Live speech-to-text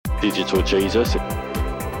Digital Jesus.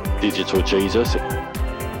 Digital Jesus.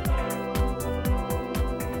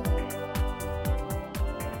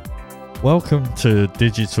 Welcome to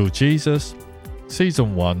Digital Jesus,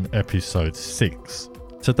 Season 1, Episode 6.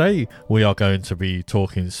 Today we are going to be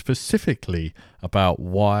talking specifically about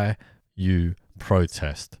why you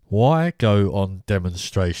protest. Why go on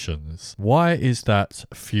demonstrations? Why is that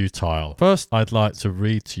futile? First, I'd like to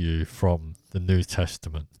read to you from the New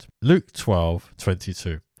Testament. Luke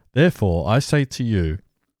 12:22. Therefore I say to you,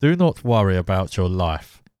 do not worry about your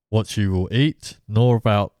life, what you will eat, nor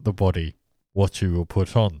about the body, what you will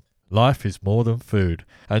put on. Life is more than food,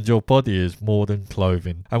 and your body is more than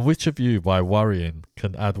clothing. And which of you by worrying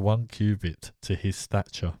can add 1 cubit to his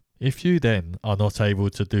stature? If you then are not able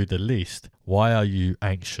to do the least, why are you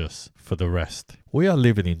anxious for the rest? We are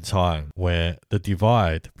living in time where the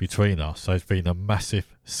divide between us has been a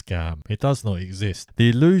massive scam. It does not exist. The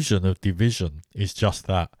illusion of division is just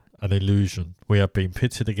that, an illusion. We have been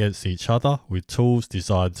pitted against each other with tools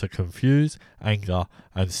designed to confuse, anger,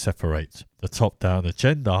 and separate. The top-down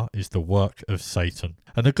agenda is the work of Satan.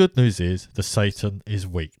 And the good news is that Satan is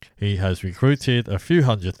weak. He has recruited a few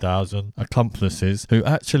 100,000 accomplices who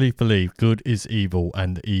actually believe good is evil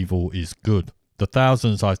and evil is good. The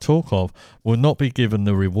thousands I talk of will not be given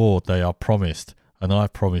the reward they are promised, and I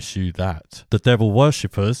promise you that. The devil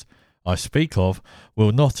worshippers I speak of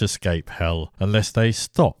will not escape hell unless they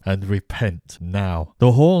stop and repent now.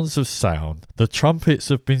 The horns have sounded, the trumpets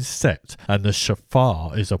have been set, and the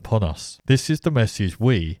shofar is upon us. This is the message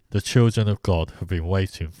we, the children of God, have been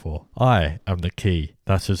waiting for. I am the key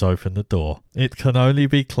that has opened the door. It can only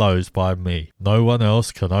be closed by me. No one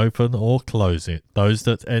else can open or close it. Those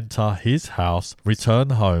that enter his house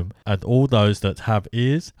return home, and all those that have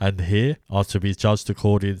ears and hear are to be judged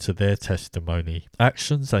according to their testimony.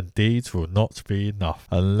 Actions and deeds will not be enough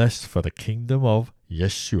unless for the kingdom of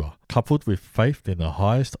Yeshua, coupled with faith in the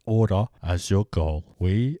highest order as your goal.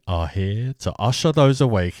 We are here to usher those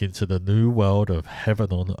awake into the new world of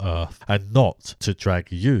heaven on earth, and not to drag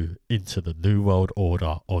you into the new world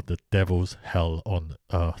order of the devil's hell on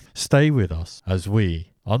earth. Stay with us as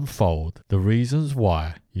we unfold the reasons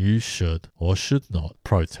why you should or should not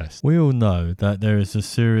protest. We all know that there is a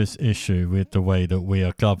serious issue with the way that we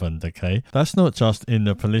are governed, okay? That's not just in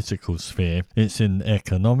the political sphere, it's in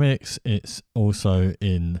economics, it's also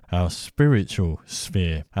in our spiritual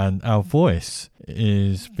sphere, and our voice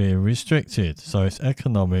is being restricted. So it's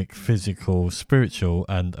economic, physical, spiritual,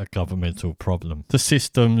 and a governmental problem. The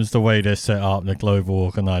systems, the way they're set up, the global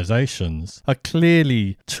organizations are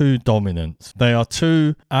clearly too dominant. They are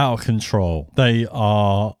too out of control. They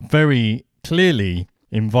are very clearly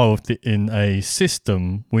involved in a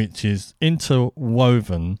system which is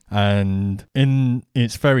interwoven and in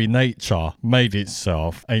its very nature made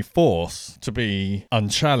itself a force to be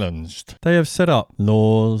unchallenged. They have set up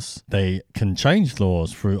laws, they can change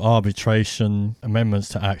laws through arbitration, amendments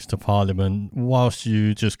to acts to parliament, whilst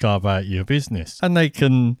you just go about your business. And they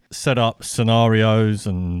can set up scenarios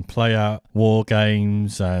and play out war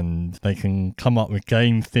games, and they can come up with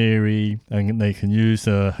game theory, and they can use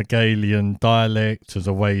a Hegelian dialect as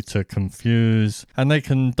a way to confuse, and they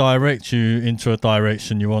can direct you into a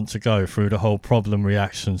direction you want to go through the whole problem,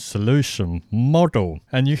 reaction, solution model.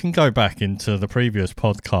 And you can go back into the previous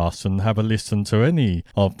podcasts and have a listen to any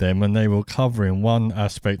of them, and they will cover in one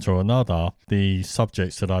aspect or another the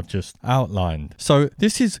subjects that I've just outlined. So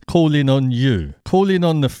this is calling on you, calling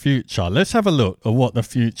on the future. Let's have a look at what the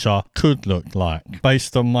future could look like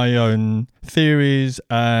based on my own theories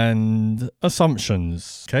and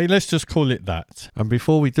assumptions. Okay, let's just call it that. And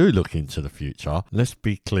before we do look into the future, let's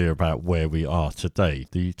be clear about where we are today,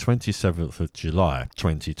 the 27th of July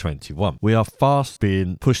 2021. We are fast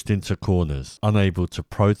being pushed into corners, unable to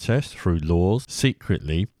protest through laws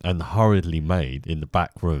secretly and hurriedly made in the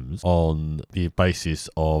back rooms on the basis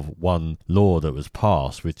of one law that was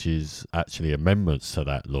passed, which is actually amendments to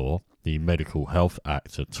that law, the Medical Health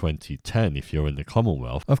Act of 2010 if you're in the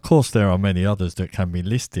Commonwealth. Of course there are many others that can be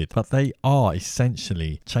listed, but they are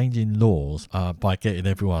essentially changing laws by getting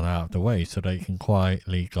everyone out of the way so they can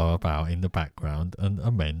quietly go about in the background and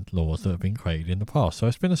amend laws that have been created in the past. So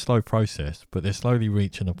it's been a slow process, but they're slowly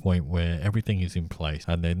reaching a point where everything is in place,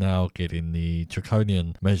 and they're now getting the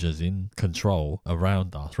draconian measures in control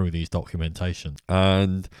around us through these documentations.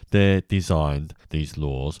 And they're designed, these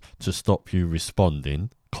laws, to stop you responding,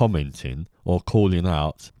 commenting, or calling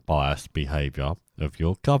out biased behaviour of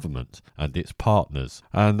your government and its partners.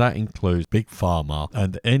 And that includes Big Pharma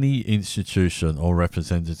and any institution or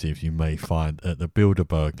representative you may find at the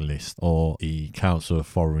Bilderberg list or the Council of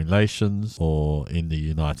Foreign Relations or in the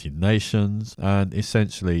United Nations, and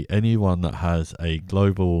essentially anyone that has a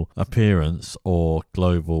global appearance or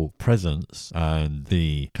global presence and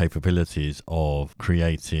the capabilities of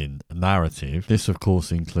creating a narrative. This of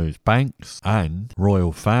course includes banks and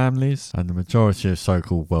royal families and the majority of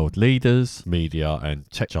so-called world leaders, media and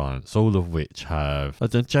tech giants, all of which have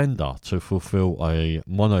an agenda to fulfill a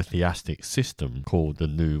monotheistic system called the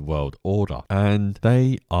New World Order, and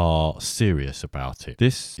they are serious about it.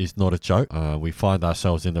 This is not a joke. We find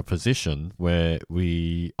ourselves in a position where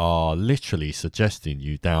we are literally suggesting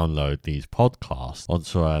you download these podcasts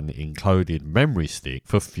onto an encoded memory stick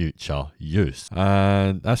for future use,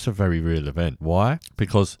 and that's a very real event. Why?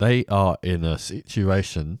 Because they are in a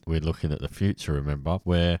situation, we're looking at the future, remember,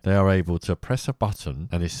 where they are able to press a button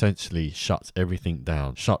and essentially shut everything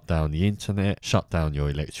down. Shut down the internet, shut down your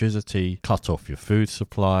electricity, cut off your food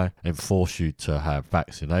supply, and force you to have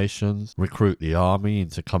vaccinations, recruit the army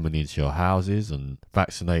into coming into your houses and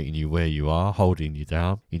vaccinating you where you are, holding you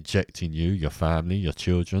down, injecting you, your family, your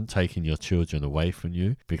children, taking your children away from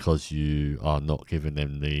you because you are not giving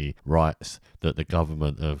them the rights that the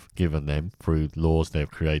government have given them through laws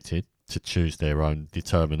they've created to choose their own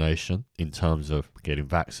determination in terms of getting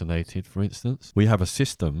vaccinated, for instance. We have a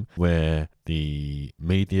system where the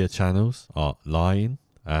media channels are lying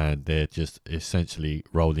and they're just essentially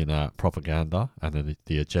rolling out propaganda, and then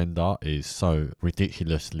the agenda is so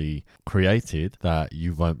ridiculously created that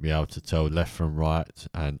you won't be able to tell left from right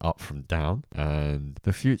and up from down. And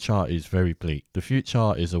the future is very bleak. The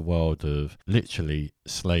future is a world of literally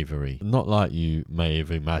slavery, not like you may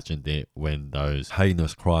have imagined it when those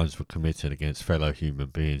heinous crimes were committed against fellow human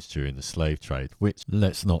beings during the slave trade, which,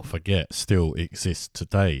 let's not forget, still exists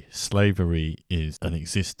today. Slavery is an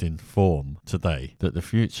existing form today. That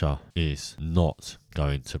the future is not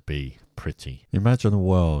going to be pretty. Imagine a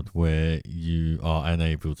world where you are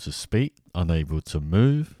unable to speak, unable to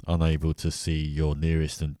move, unable to see your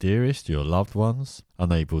nearest and dearest, your loved ones,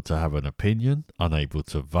 unable to have an opinion, unable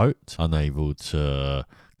to vote, unable to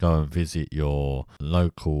go and visit your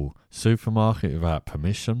local supermarket without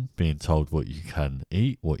permission, being told what you can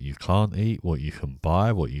eat, what you can't eat, what you can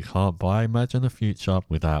buy, what you can't buy. Imagine a future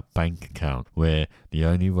without bank account, where the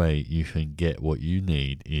only way you can get what you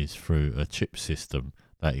need is through a chip system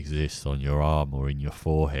that exists on your arm or in your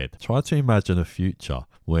forehead. Try to imagine a future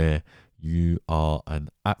where you are an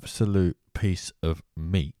absolute piece of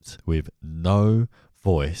meat with no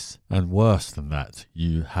voice, and worse than that,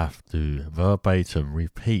 you have to verbatim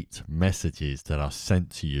repeat messages that are sent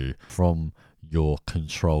to you from your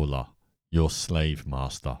controller, your slave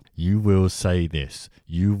master. You will say this,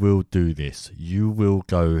 you will do this, you will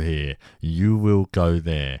go here, you will go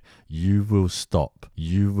there, you will stop,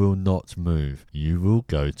 you will not move, you will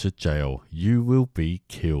go to jail, you will be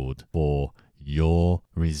killed for your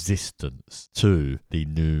resistance to the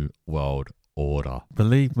New World Order.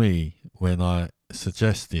 Believe me when I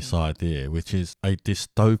suggest this idea, which is a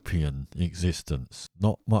dystopian existence,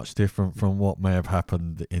 not much different from what may have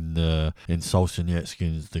happened in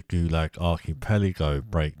Solzhenitsyn's The Gulag Archipelago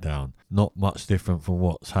breakdown, not much different from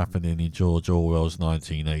what's happening in George Orwell's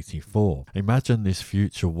 1984. Imagine this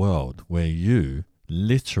future world where you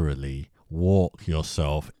literally walk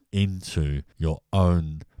yourself into your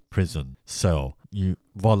own prison cell. You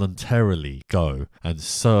voluntarily go and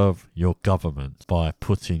serve your government by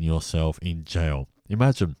putting yourself in jail.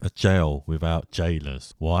 Imagine a jail without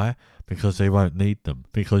jailers. Why? Because they won't need them.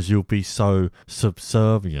 Because you'll be so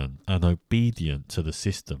subservient and obedient to the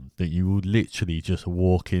system that you will literally just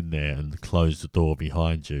walk in there and close the door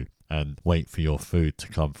behind you and wait for your food to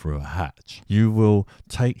come through a hatch. You will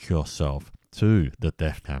take yourself to the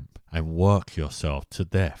death camp and work yourself to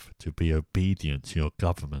death to be obedient to your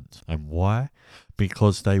government. And why?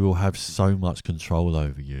 Because they will have so much control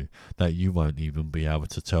over you that you won't even be able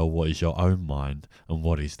to tell what is your own mind and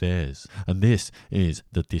what is theirs. And this is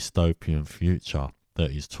the dystopian future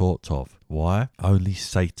that is talked of. Why? Only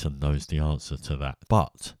Satan knows the answer to that.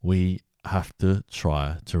 But we have to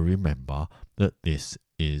try to remember that this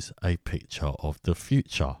is a picture of the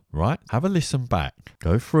future, right? Have a listen back.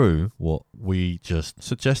 Go through what we just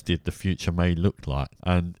suggested the future may look like,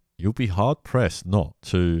 and you'll be hard-pressed not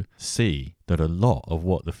to see that a lot of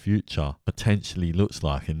what the future potentially looks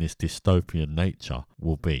like in this dystopian nature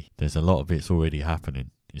will be. There's a lot of it's already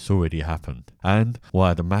happening. It's already happened. And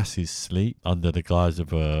while the masses sleep under the guise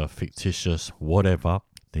of a fictitious whatever,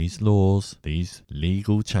 these laws, these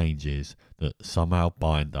legal changes that somehow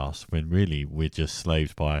bind us when really we're just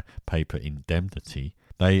slaves by paper indemnity.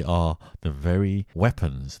 They are the very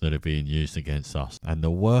weapons that are being used against us. And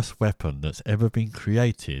the worst weapon that's ever been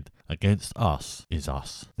created against us is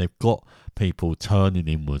us. They've got people turning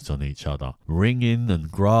inwards on each other, ringing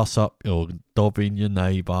and grass up or dobbing your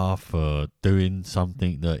neighbour for doing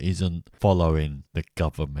something that isn't following the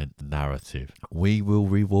government narrative. We will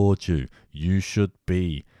reward you. You should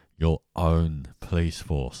be your own police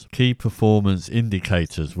force. Key performance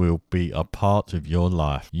indicators will be a part of your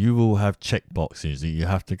life. You will have checkboxes that you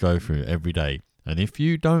have to go through every day. And if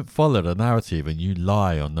you don't follow the narrative and you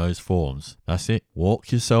lie on those forms, that's it.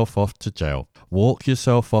 Walk yourself off to jail. Walk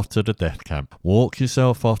yourself off to the death camp. Walk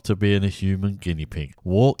yourself off to being a human guinea pig.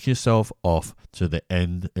 Walk yourself off to the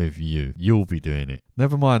end of you. You'll be doing it.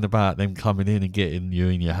 Never mind about them coming in and getting you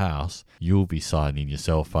in your house. You'll be signing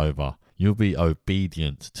yourself over. You'll be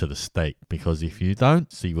obedient to the state, because if you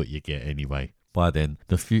don't, see what you get anyway. By then,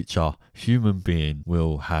 the future human being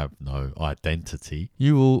will have no identity.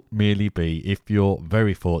 You will merely be, if you're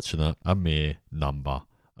very fortunate, a mere number,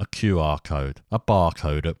 a QR code, a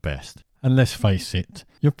barcode at best. And let's face it,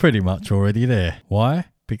 you're pretty much already there. Why?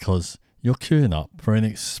 Because you're queuing up for an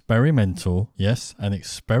experimental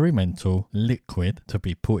liquid to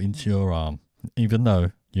be put into your arm, even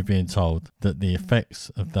though you're being told that the effects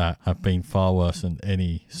of that have been far worse than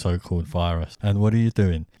any so-called virus. And what are you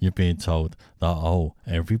doing? You're being told that,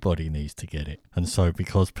 everybody needs to get it. And so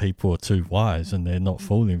because people are too wise and they're not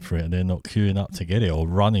falling for it and they're not queuing up to get it or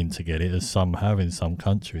running to get it, as some have in some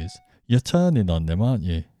countries, you're turning on them, aren't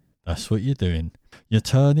you? That's what you're doing. You're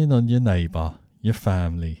turning on your neighbour, your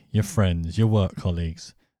family, your friends, your work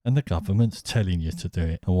colleagues. And the government's telling you to do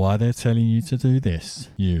it. And why they're telling you to do this?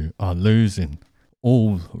 You are losing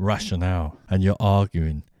all rationale, and you're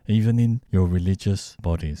arguing, even in your religious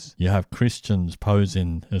bodies. You have Christians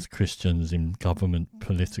posing as Christians in government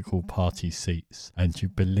political party seats, and you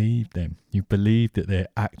believe them. You believe that they're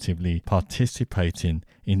actively participating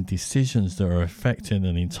in decisions that are affecting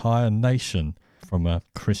an entire nation from a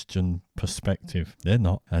Christian perspective. They're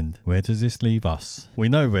not. And where does this leave us? We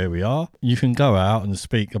know where we are. You can go out and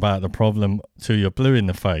speak about the problem till you're blue in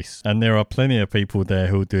the face, and there are plenty of people there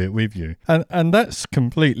who'll do it with you. And that's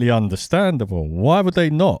completely understandable. Why would they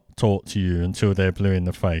not talk to you until they're blue in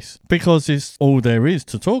the face? Because it's all there is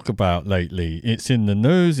to talk about lately. It's in the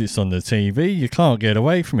news, it's on the TV, you can't get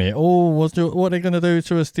away from it. What are they going to do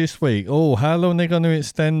to us this week? How long are they going to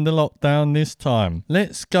extend the lockdown this time?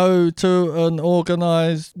 Let's go to an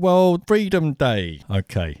organised World Freedom Day.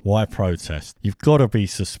 Okay, why protest? You've got to be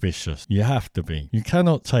suspicious. You have to be. You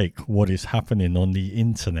cannot take what is happening on the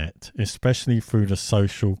internet, especially through the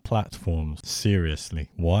social platforms, seriously.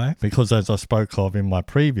 Why? Because as I spoke of in my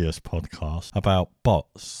previous podcast about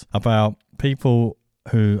bots, about people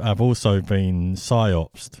who have also been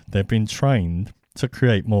psyopsed, they've been trained to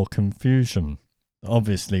create more confusion.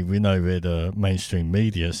 Obviously, we know where the mainstream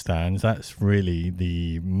media stands. That's really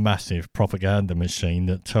the massive propaganda machine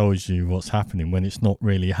that tells you what's happening when it's not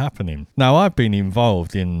really happening. Now, I've been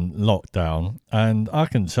involved in lockdown, and I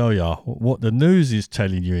can tell you what the news is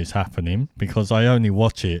telling you is happening, because I only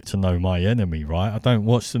watch it to know my enemy, right? I don't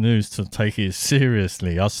watch the news to take it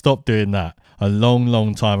seriously. I stopped doing that a long,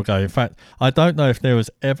 long time ago. In fact, I don't know if there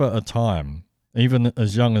was ever a time, even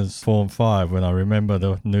as young as 4 and 5, when I remember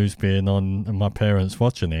the news being on and my parents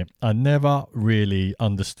watching it, I never really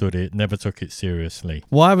understood it, never took it seriously.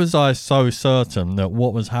 Why was I so certain that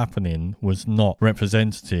what was happening was not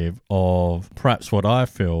representative of perhaps what I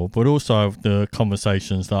feel, but also of the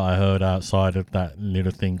conversations that I heard outside of that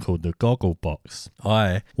little thing called the goggle box?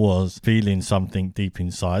 I was feeling something deep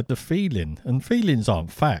inside, the feeling. And feelings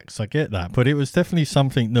aren't facts, I get that, but it was definitely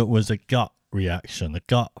something that was a gut reaction, a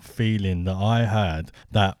gut feeling that I had,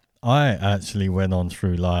 that I actually went on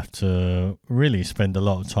through life to really spend a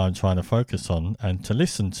lot of time trying to focus on and to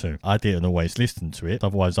listen to. I didn't always listen to it,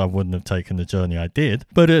 otherwise I wouldn't have taken the journey I did.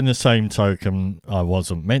 But in the same token, I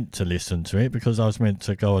wasn't meant to listen to it, because I was meant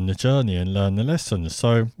to go on the journey and learn the lessons.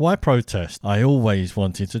 So why protest? I always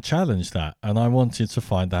wanted to challenge that, and I wanted to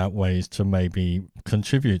find out ways to maybe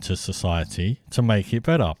contribute to society to make it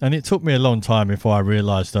better. And it took me a long time before I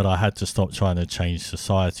realised that I had to stop trying to change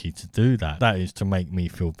society to do that. That is to make me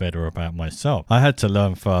feel better about myself. I had to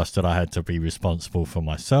learn first that I had to be responsible for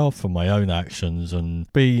myself, for my own actions,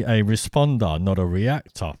 and be a responder, not a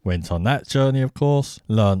reactor. Went on that journey, of course,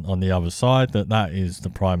 learned on the other side that is the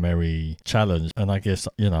primary challenge. And I guess,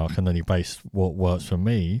 I can only base what works for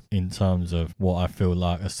me in terms of what I feel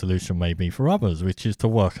like a solution may be for others, which is to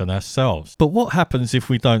work on ourselves. But what happens if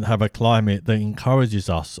we don't have a climate that encourages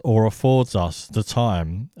us or affords us the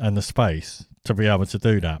time and the space to be able to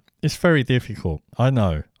do that. It's very difficult. I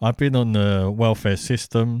know. I've been on the welfare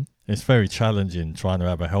system. It's very challenging trying to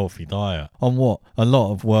have a healthy diet on what a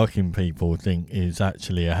lot of working people think is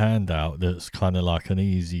actually a handout that's kind of like an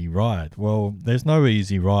easy ride. Well, there's no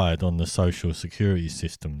easy ride on the social security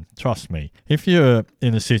system. Trust me. If you're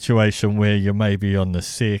in a situation where you're maybe on the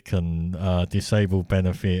sick and disabled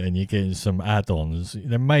benefit and you're getting some add-ons,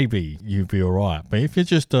 then maybe you'd be all right. But if you're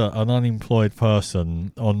just an unemployed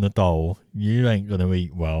person on the dole, you ain't going to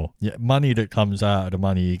eat well. Money that comes out of the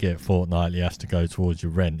money you get fortnightly has to go towards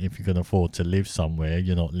your rent. If you can afford to live somewhere,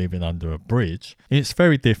 you're not living under a bridge. It's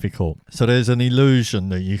very difficult. So there's an illusion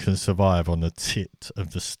that you can survive on the tit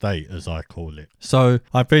of the state, as I call it. So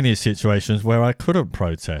I've been in situations where I couldn't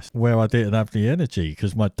protest, where I didn't have the energy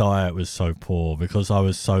because my diet was so poor, because I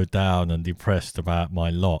was so down and depressed about my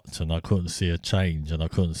lot and I couldn't see a change and I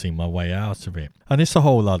couldn't see my way out of it. And it's a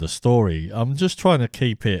whole other story. I'm just trying to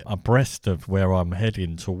keep it abreast of where I'm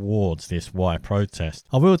heading towards this why protest.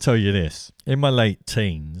 I will tell you this. In my late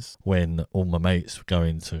teens, when all my mates were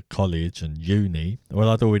going to college and uni, well,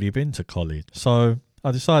 I'd already been to college. So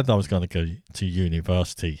I decided I was going to go to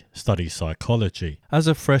university, study psychology. As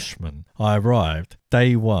a freshman, I arrived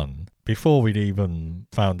day one, before we'd even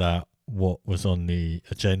found out what was on the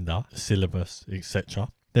agenda, the syllabus, etc.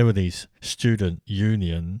 There were these student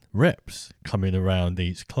union reps coming around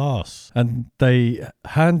each class, and they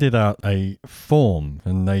handed out a form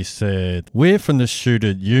and they said, "We're from the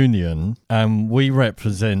student union and we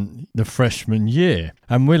represent the freshman year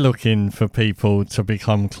and we're looking for people to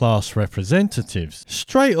become class representatives."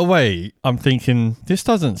 Straight away, I'm thinking, this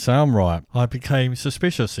doesn't sound right. I became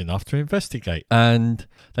suspicious enough to investigate, and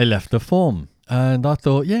they left the form. And I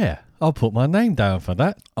thought, yeah, I'll put my name down for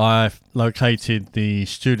that. I located the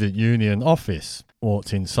student union office,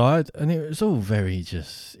 walked inside, and it was all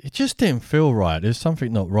it just didn't feel right. There's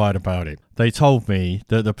something not right about it. They told me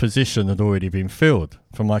that the position had already been filled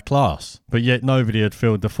for my class, but yet nobody had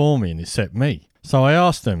filled the form in except me. So I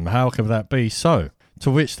asked them, how could that be so? To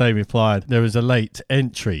which they replied, there was a late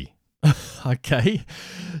entry. Okay,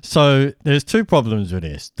 so there's two problems with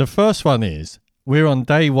this. The first one is, we're on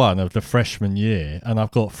day one of the freshman year, and I've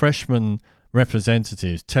got freshman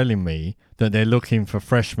representatives telling me that they're looking for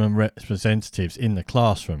freshman representatives in the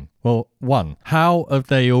classroom. Well, one, how have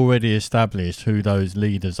they already established who those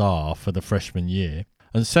leaders are for the freshman year?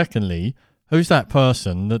 And secondly, who's that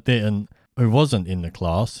person who wasn't in the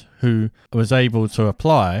class, who was able to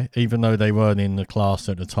apply even though they weren't in the class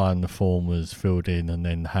at the time the form was filled in and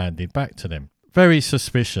then handed back to them? Very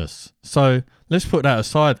suspicious. So let's put that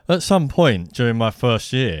aside. At some point during my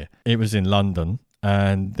first year, it was in London,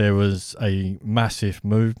 and there was a massive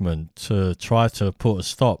movement to try to put a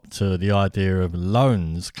stop to the idea of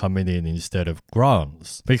loans coming in instead of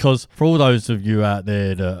grants. Because for all those of you out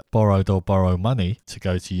there that borrow money to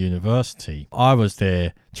go to university, I was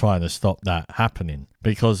there trying to stop that happening.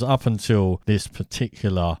 Because up until this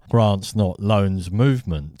particular grants not loans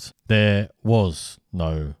movement, there was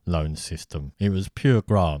no loan system. It was pure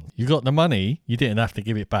grant. You got the money, you didn't have to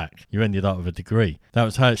give it back. You ended up with a degree. That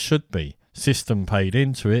was how it should be. System paid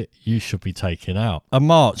into it, you should be taken out. A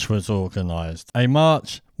march was organised. A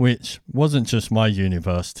march which wasn't just my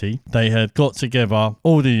university. They had got together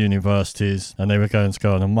all the universities and they were going to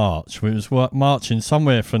go on a march. We was marching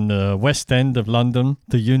somewhere from the West End of London,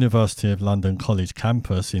 the University of London College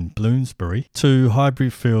campus in Bloomsbury, to Highbury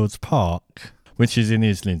Fields Park, which is in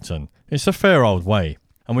Islington. It's a fair old way.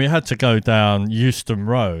 And we had to go down Euston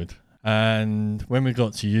Road. And when we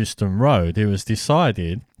got to Euston Road, it was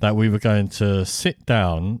decided that we were going to sit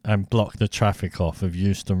down and block the traffic off of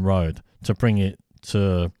Euston Road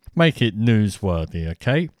to make it newsworthy,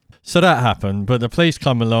 okay? So that happened, but the police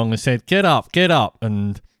come along and said, get up.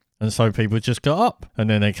 And so people just got up and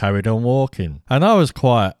then they carried on walking. And I was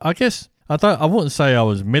quite, I wouldn't say I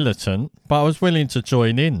was militant, but I was willing to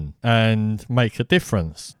join in and make a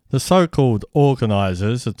difference. The so-called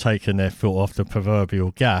organisers had taken their foot off the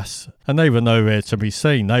proverbial gas and they were nowhere to be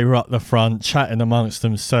seen. They were up the front chatting amongst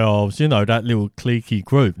themselves. You know, that little cliquey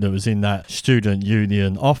group that was in that student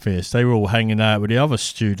union office. They were all hanging out with the other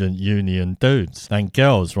student union dudes and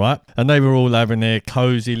girls, right? And they were all having their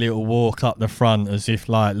cosy little walk up the front as if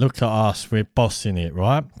like, look at us, we're bossing it,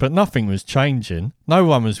 right? But nothing was changing. No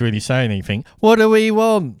one was really saying anything. What do we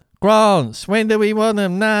want? Grants. When do we want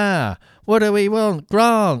them? Nah. What do we want?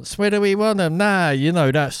 Grants. Where do we want them? Nah, you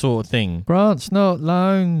know, that sort of thing. Grants, not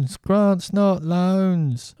loans. Grants, not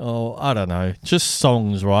loans. Oh, I don't know. Just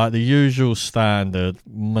songs, right? The usual standard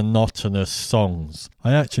monotonous songs.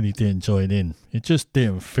 I actually didn't join in. It just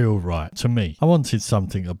didn't feel right to me. I wanted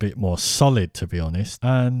something a bit more solid, to be honest.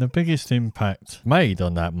 And the biggest impact made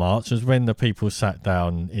on that march was when the people sat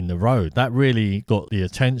down in the road. That really got the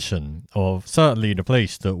attention of certainly the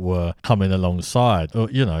police that were coming alongside, or,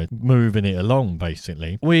 moving it along,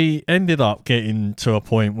 basically. We ended up getting to a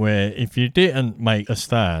point where if you didn't make a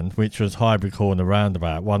stand, which was Highbury Corner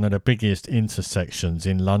Roundabout, one of the biggest intersections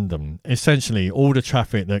in London, essentially all the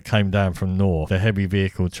traffic that came down from north, the heavy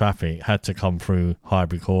vehicle traffic, had to come through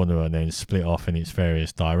Highbury Corner and then split off in its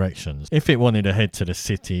various directions if it wanted to head to the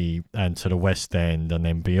city and to the West End and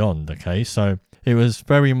then beyond. Okay, so it was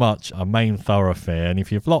very much a main thoroughfare, and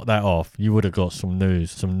if you blocked that off, you would have got some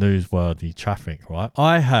newsworthy traffic, right?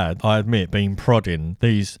 I admit, been prodding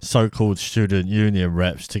these so-called student union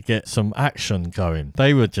reps to get some action going.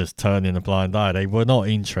 They were just turning a blind eye. They were not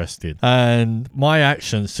interested. And my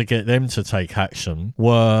actions to get them to take action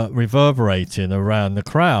were reverberating around the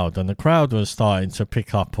crowd, and the crowd was starting to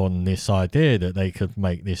pick up on this idea that they could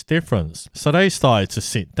make this difference. So they started to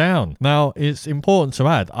sit down. Now, it's important to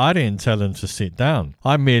add, I didn't tell them to sit down.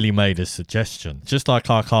 I merely made a suggestion. Just like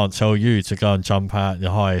I can't tell you to go and jump out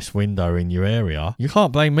the highest window in your area, you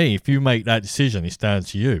can't blame me if you make that decision. It's down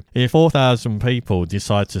to you. If 4,000 people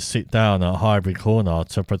decide to sit down at Highbury Corner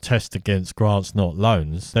to protest against grants not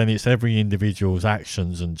loans, then it's every individual's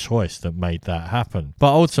actions and choice that made that happen.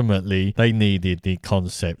 But ultimately, they needed the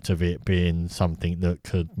concept of it being something that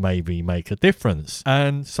could maybe make a difference.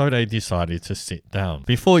 And so they decided to sit down.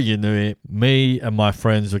 Before you knew it, me and my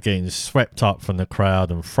friends were getting swept up from the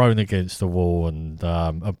crowd and thrown against the wall and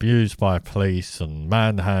abused by police and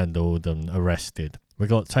manhandled and arrested. We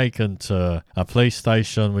got taken to a police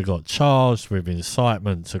station. We got charged with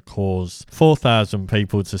incitement to cause 4,000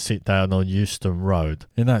 people to sit down on Euston Road.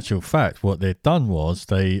 In actual fact, what they'd done was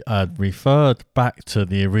they had referred back to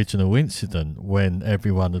the original incident when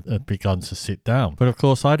everyone had begun to sit down. But of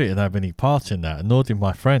course, I didn't have any part in that, and nor did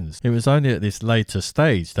my friends. It was only at this later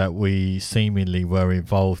stage that we seemingly were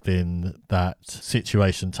involved in that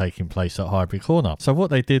situation taking place at Highbury Corner. So what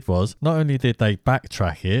they did was, not only did they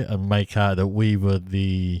backtrack it and make out that we were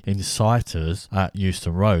the inciters at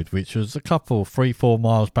Euston Road, which was a couple 3-4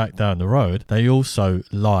 miles back down the road, they also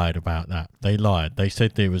lied about that. They lied. They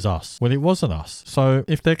said it was us. Well, it wasn't us. So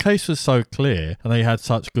if their case was so clear and they had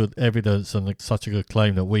such good evidence and such a good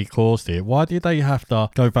claim that we caused it, why did they have to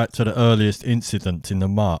go back to the earliest incident in the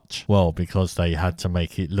march? Well, because they had to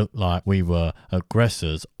make it look like we were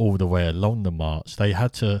aggressors all the way along the march. They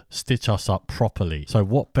had to stitch us up properly. So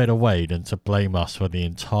what better way than to blame us for the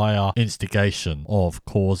entire instigation of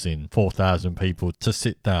causing 4,000 people to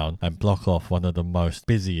sit down and block off one of the most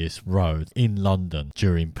busiest roads in London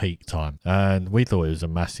during peak time. And we thought it was a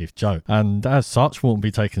massive joke. And as such, wouldn't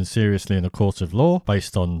be taken seriously in a court of law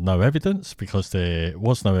based on no evidence, because there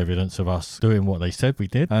was no evidence of us doing what they said we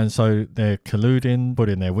did. And so they're colluding,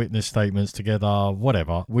 putting their witness statements together,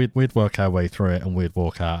 whatever. We'd work our way through it and we'd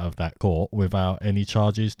walk out of that court without any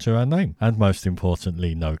charges to our name. And most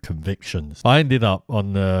importantly, no convictions. I ended up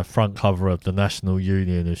on the front cover of the National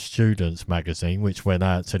Union of Students magazine, which went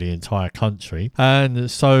out to the entire country. And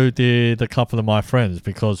so did a couple of my friends,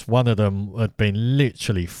 because one of them had been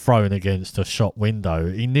literally thrown against a shop window.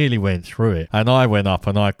 He nearly went through it. And I went up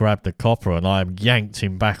and I grabbed the copper and I yanked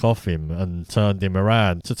him back off him and turned him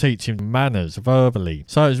around to teach him manners verbally.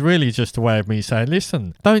 So it's really just a way of me saying,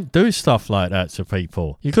 listen, don't do stuff like that to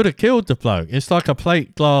people. You could have killed the bloke. It's like a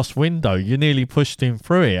plate glass window. You nearly pushed him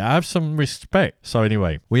through it. Have some respect. So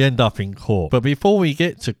anyway, we end up in court. But before we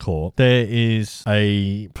get to court, there is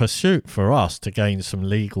a pursuit for us to gain some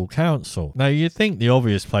legal counsel. Now, you'd think the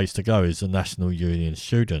obvious place to go is the National Union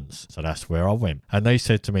Students. So that's where I went. And they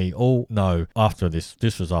said to me, oh, no, after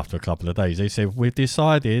this was after a couple of days, they said, we've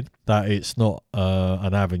decided that it's not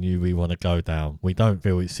an avenue we want to go down. We don't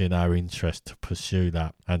feel it's in our interest to pursue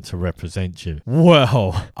that and to represent you.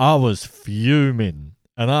 Well, I was fuming.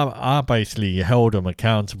 And I basically held them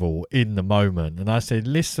accountable in the moment. And I said,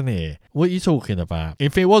 listen here, what are you talking about?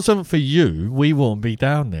 If it wasn't for you, we wouldn't be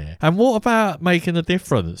down there. And what about making a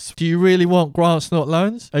difference? Do you really want grants, not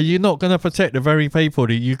loans? Are you not going to protect the very people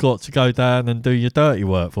that you got to go down and do your dirty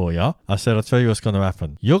work for you? I said, I'll tell you what's going to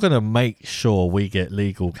happen. You're going to make sure we get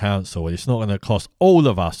legal counsel. It's not going to cost all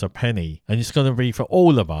of us a penny. And it's going to be for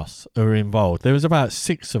all of us who are involved. There was about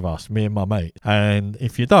 6 of us, me and my mate. And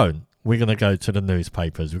if you don't, we're going to go to the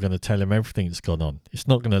newspapers. We're going to tell them everything that's gone on. It's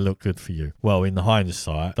not going to look good for you. Well, in the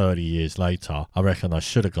hindsight, 30 years later, I reckon I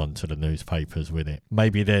should have gone to the newspapers with it.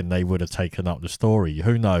 Maybe then they would have taken up the story.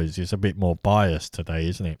 Who knows? It's a bit more biased today,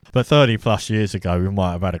 isn't it? But 30 plus years ago, we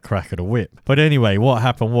might have had a crack of the whip. But anyway, what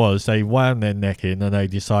happened was they wound their neck in and they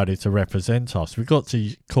decided to represent us. We got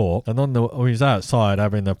to court and we was outside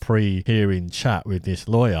having a pre-hearing chat with this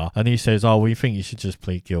lawyer, and he says, oh, we think you should just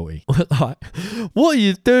plead guilty. Like, what are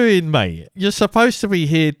you doing, mate? You're supposed to be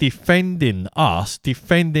here defending us,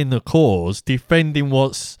 defending the cause, defending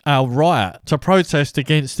what's our right to protest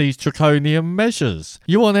against these draconian measures.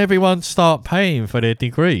 You want everyone to start paying for their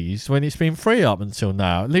degrees when it's been free up until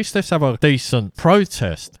now. At least let's have a decent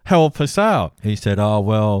protest. Help us out. He said, oh,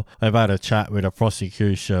 well, I've had a chat with the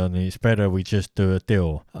prosecution. It's better we just do a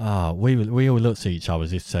deal. We all looked at each other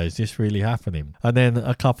as if to say, is this really happening? And then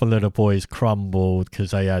a couple of the boys crumbled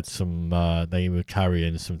because they had they were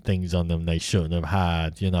carrying some things on them they shouldn't have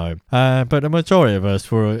had, you know. But the majority of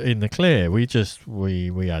us were in the clear. We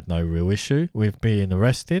had no real issue with being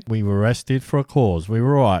arrested. We were arrested for a cause. We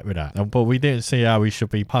were all right with that. But we didn't see how we should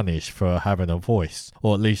be punished for having a voice,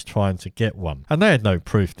 or at least trying to get one. And they had no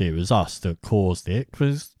proof that it was us that caused it,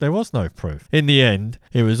 because there was no proof. In the end,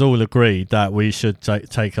 it was all agreed that we should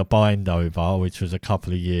take a bind over, which was a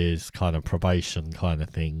couple of years kind of probation kind of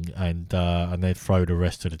thing, and they'd throw the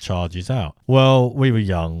rest of the charges out. Well, we were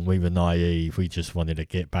young, we were naive, we just wanted to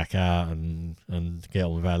get back out and get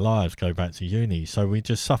on with our lives, go back to uni. So we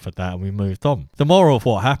just suffered that and we moved on. The moral of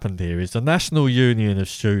what happened here is the National Union of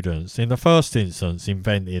Students, in the first instance,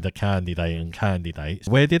 invented a candidate and candidates.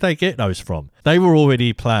 Where did they get those from? They were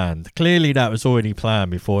already planned. Clearly that was already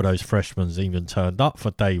planned before those freshmen even turned up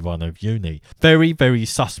for day one of uni. Very, very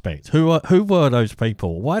suspect. Who were those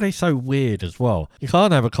people? Why are they so weird as well? You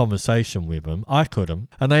can't have a conversation with them. I couldn't.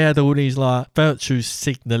 And they had all these like virtue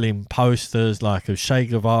signalling posters like of Che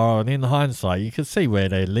Guevara, and in hindsight you could see where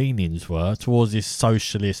their leanings were towards this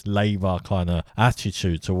socialist Labour kind of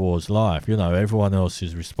attitude towards life. You know, everyone else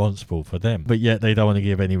is responsible for them, but yet they don't want to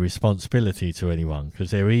give any responsibility to anyone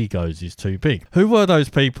because their egos is too big. Who were those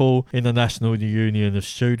people in the National Union of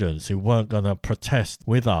Students who weren't going to protest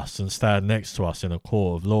with us and stand next to us in a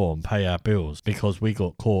court of law and pay our bills because we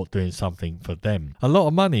got caught doing something for them? A lot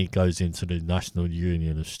of money goes into the National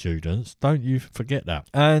Union of Students. Don't you forget that.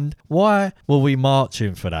 And why were we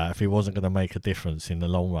marching for that if it wasn't going to make a difference in the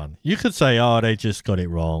long run? You could say, oh, they just got it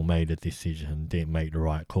wrong, made a decision, didn't make the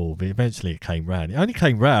right call, but eventually it came round. It only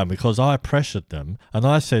came round because I pressured them and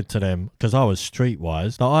I said to them, because I was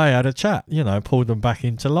streetwise, that I had a chat, you know, pulled them back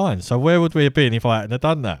into line. So where would we have been if I hadn't have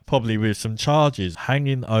done that? Probably with some charges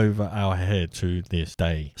hanging over our head to this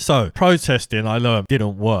day. So protesting, I learned,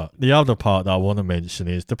 didn't work. The other part that I want to mention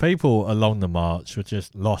is the people along the march were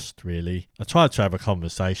just lost, really. I tried to have a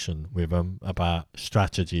conversation with them about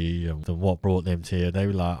strategy and what brought them to here. They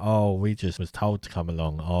were like, oh, we just was told to come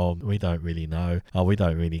along. Oh, we don't really know. Oh, we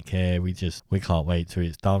don't really care. We can't wait till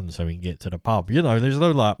it's done so we can get to the pub. You know, there's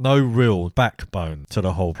no real backbone to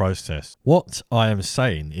the whole process. What I am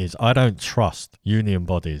saying is I don't trust union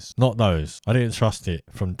bodies. Not those. I didn't trust it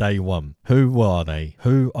from day one. Who are they?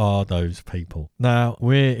 Who are those people? Now,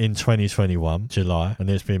 we're in 2021, July, and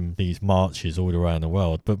there's been these marches all around the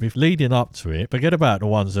world. But leading up to it, forget about the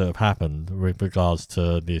ones that have happened with regards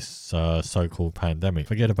to this so-called pandemic.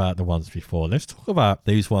 Forget about the ones before. Let's talk about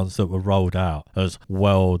these ones that were rolled out as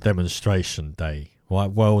World Demonstration Day. Right,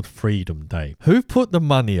 World Freedom Day. Who put the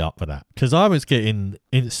money up for that? Because I was getting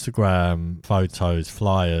Instagram photos,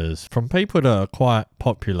 flyers from people that are quite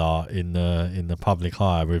popular in the public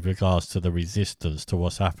eye with regards to the resistance to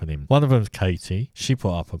what's happening. One of them's Katie. She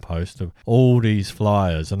put up a post of all these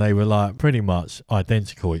flyers, and they were like pretty much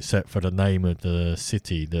identical except for the name of the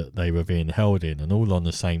city that they were being held in, and all on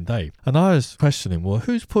the same day. And I was questioning, well,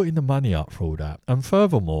 who's putting the money up for all that? And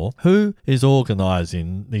furthermore, who is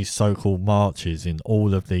organising these so-called marches in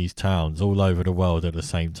all of these towns all over the world at the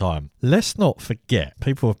same time? Let's not forget,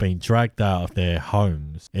 people have been dragged out of their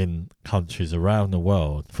homes in countries around the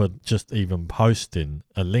world for just even posting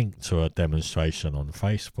a link to a demonstration on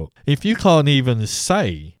Facebook. If you can't even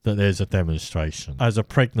say that there's a demonstration, as a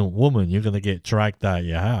pregnant woman, you're going to get dragged out of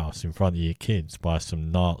your house in front of your kids by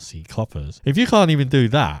some Nazi coppers. If you can't even do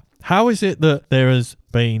that, how is it that there is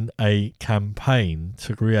been a campaign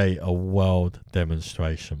to create a world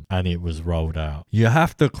demonstration, and it was rolled out. You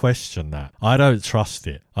have to question that. I don't trust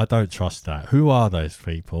it. I don't trust that. Who are those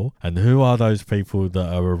people? And who are those people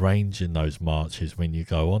that are arranging those marches when you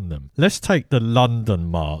go on them? Let's take the London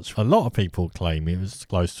March. A lot of people claim it was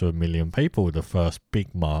close to 1 million people, the first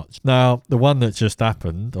big march. Now, the one that just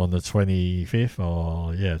happened on the 25th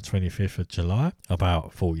of July,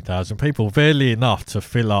 about 40,000 people, barely enough to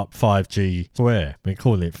fill up 5G Square. We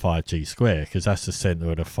call it 5G Square because that's the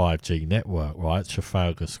centre of the 5G network, right?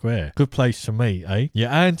 Trafalgar Square. Good place to meet, eh? You're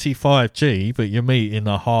anti-5G, but you meet in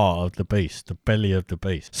the heart of the beast, the belly of the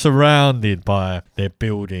beast, surrounded by their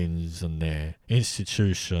buildings and their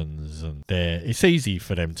institutions, and it's easy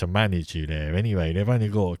for them to manage you there anyway. They've only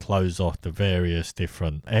got to close off the various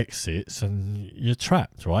different exits and you're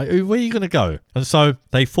trapped, right? Where are you going to go? And so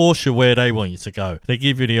they force you where they want you to go. They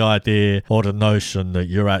give you the idea or the notion that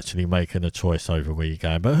you're actually making a choice over where you're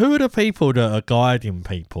going. But who are the people that are guiding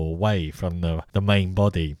people away from the main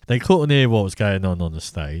body? They couldn't hear what was going on the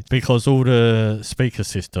stage because all the speaker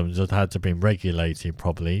systems had to be regulated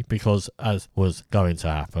probably, because as was going to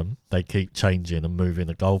happen, they keep changing and moving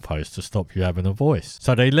the goalposts to stop you having a voice.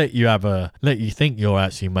 So they let you think you're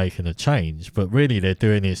actually making a change, but really they're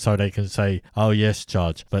doing it so they can say, oh yes,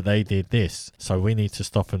 judge, but they did this, so we need to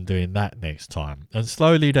stop them doing that next time. And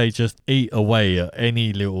slowly they just eat away at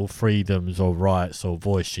any little freedoms or rights or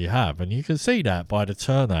voice you have. And you can see that by the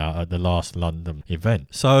turnout at the last London event.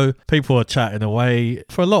 So people are chatting away.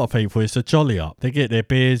 For a lot of people, it's a jolly up. They get their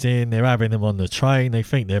beers in, they're having them on the train, they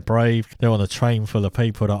think they're brave. They're on a train full of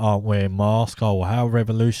people that aren't wearing masks. Oh, how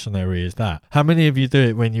revolutionary is that? How many of you do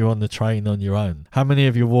it when you're on the train on your own? How many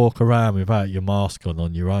of you walk around without your mask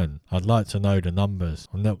on your own? I'd like to know the numbers.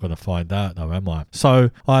 I'm not going to find out though, am I?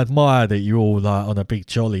 So I admire that you're all like on a big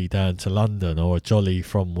jolly down to London, or a jolly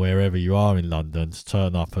from wherever you are in London to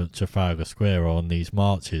turn up at Trafalgar Square on these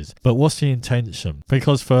marches. But what's the intention?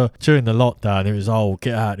 Because during the lockdown it was, oh,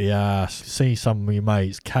 get out of the house, see some of your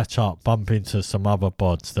mates, catch up, bump into some other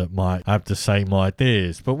bods that might have the same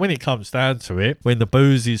ideas. But when it comes down to it, when the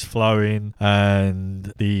booze is flowing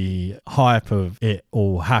and the hype of it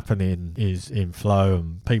all happening is in flow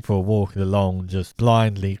and people are walking along just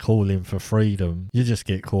blindly calling for freedom, you just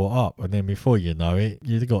get caught up, and then before you know it,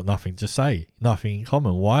 you've got nothing to say, nothing in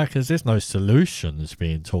common. Why? Because there's no solutions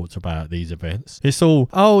being talked about at these events. It's all,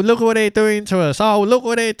 oh, look what they're doing to us, oh, look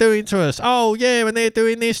what they're doing to us, oh yeah, and they're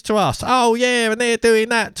doing this to us, oh yeah, and they're doing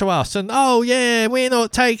that to us, and oh yeah, we're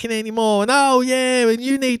not taking any more, and oh yeah, and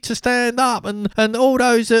you need to stand up, and all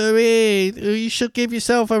those that are here, you should give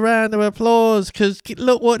yourself a round of applause because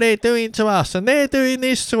look what they're doing to us, and they're doing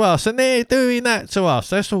this to us, and they're doing that to us.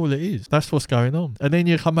 That's all it is. That's what's going on. And then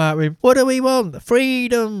you come out with, what do we want?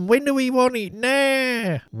 Freedom. When do we want it?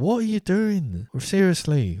 Nah. What are you doing?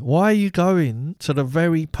 Seriously, why are you going to the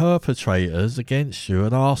very perpetrators against you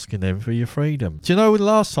and asking them for your freedom? Do you know the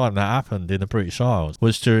last time that happened in the British Isles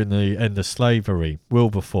was during the end of slavery?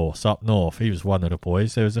 Wilberforce up north, he was one of the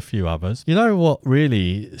boys. There was a few others. You know what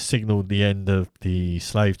really signalled the end of the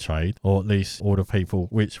slave trade, or at least all the people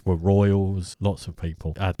which were royals? Lots of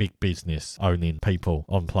people had big business owning people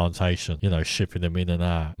on plantation, shipping them in and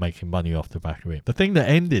out, making money off the back of it. The thing that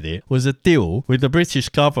ended it was a deal with the British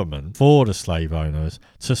government for the slave owners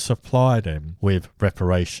to supply them with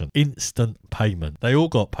reparation, instant payment. They all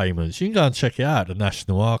got payments. You can go and check it out at the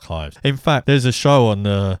National Archives. In fact, there's a show on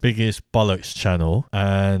the biggest bollocks channel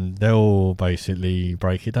and they'll basically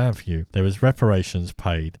break it down for you. There was reparations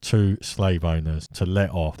paid to slave owners to let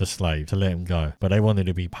off the slave, to let them go. But they wanted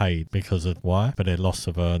to be paid because of why? For their loss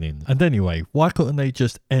of earnings. And anyway, why couldn't they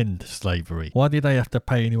just end slavery? Why did they have to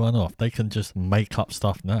pay anyone off? They can just make up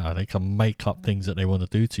stuff now. They can make up things that they want to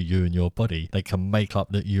do to you and your body. They can make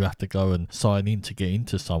up that you have to go and sign in to get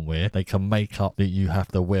into somewhere. They can make up that you have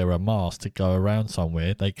to wear a mask to go around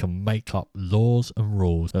somewhere. They can make up laws and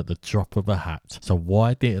rules at the drop of a hat. So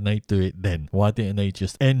why didn't they do it then? Why didn't they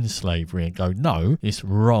just end slavery and go, no, it's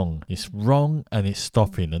wrong. It's wrong and it's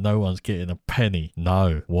stopping and no one's getting a penny.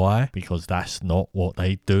 No. Why? Because that's not what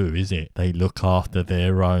they do, is it? They look after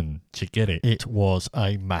their own. Do you get it? It was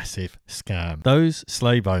a massive scam. Those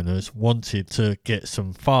slave owners wanted to get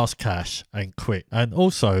some fast cash and quick. And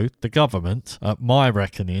also the government, at my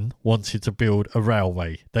reckoning, wanted to build a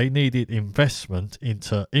railway. They needed investment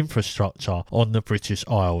into infrastructure on the British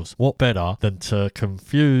Isles. What better than to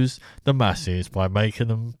confuse the masses by making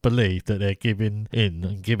them believe believe that they're giving in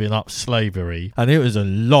and giving up slavery. And it was a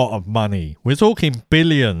lot of money. We're talking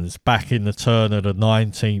billions back in the turn of the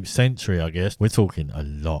 19th century, I guess. We're talking a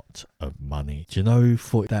lot of money. Do you know who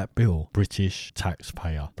footed that bill? British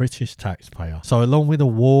taxpayer. British taxpayer. So along with the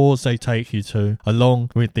wars they take you to,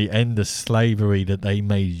 along with the end of slavery that they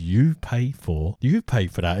made you pay for, you pay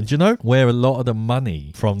for that. And do you know where a lot of the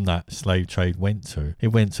money from that slave trade went to? It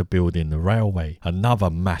went to building the railway, another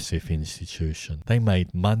massive institution. They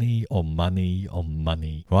made money on money on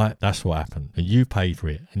money, right? That's what happened. And you paid for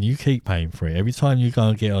it, and you keep paying for it. Every time you go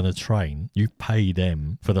and get on a train, you pay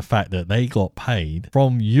them for the fact that they got paid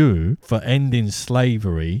from you for ending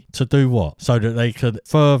slavery to do what? So that they could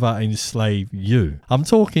further enslave you. I'm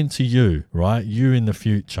talking to you, right? You in the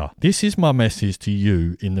future. This is my message to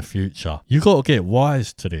you in the future. You got to get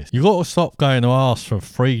wise to this. You got to stop going to ask for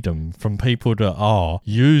freedom from people that are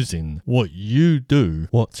using what you do,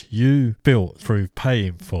 what you built through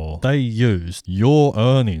paying for. They used your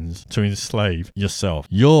earnings to enslave yourself.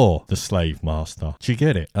 You're the slave master. Do you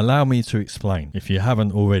get it? Allow me to explain. If you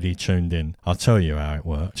haven't already tuned in, I'll tell you how it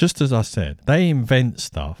works. Just as I said, they invent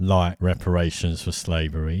stuff like reparations for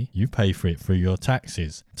slavery. You pay for it through your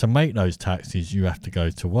taxes. To make those taxes, you have to go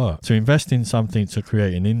to work. To invest in something to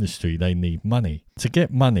create an industry, they need money. To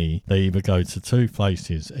get money, they either go to two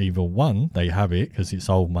places. Either one, they have it because it's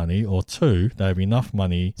old money, or two, they have enough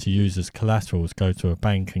money to use as collateral to go to a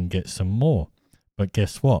bank and get some more. But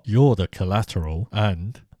guess what? You're the collateral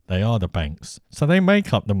and they are the banks. So they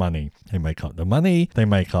make up the money. They make up the money, they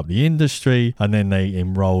make up the industry, and then they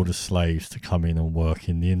enroll the slaves to come in and work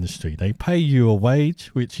in the industry. They pay you a wage,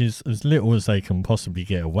 which is as little as they can possibly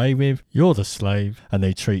get away with. You're the slave, and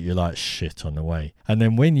they treat you like shit on the way. And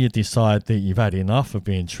then when you decide that you've had enough of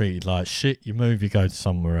being treated like shit, you move, you go to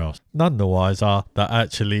somewhere else. None the wiser that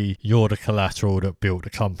actually you're the collateral that built the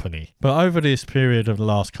company. But over this period of the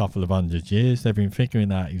last couple of 100 years, they've been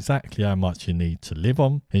figuring out exactly how much you need to live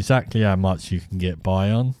on, exactly how much you can get by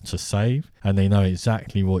on to save, and they know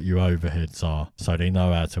exactly what your overheads are. So they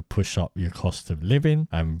know how to push up your cost of living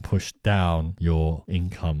and push down your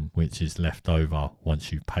income, which is left over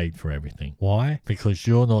once you've paid for everything. Why? Because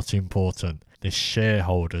you're not important. The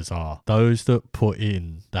shareholders are. Those that put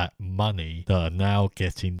in that money that are now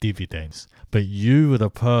getting dividends. But you were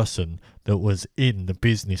the person that was in the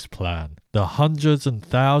business plan. The hundreds and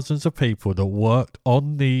thousands of people that worked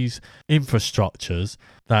on these infrastructures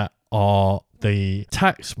that are the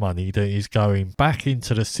tax money that is going back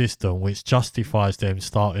into the system, which justifies them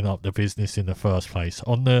starting up the business in the first place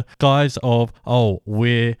on the guise of, oh,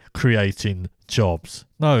 we're creating jobs.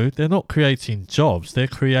 No, they're not creating jobs. They're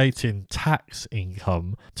creating tax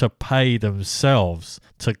income to pay themselves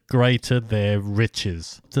to greater their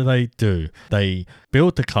riches. What do? They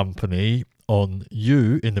build the company on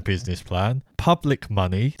you in the business plan, public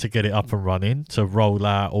money to get it up and running, to roll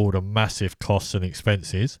out all the massive costs and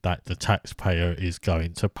expenses that the taxpayer is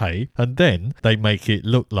going to pay, and then they make it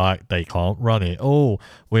look like they can't run it. Oh,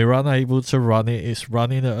 we're unable to run it, it's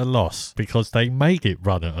running at a loss, because they make it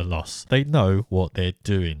run at a loss. They know what they're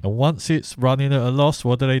doing. And once it's running at a loss,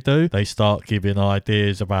 what do? They start giving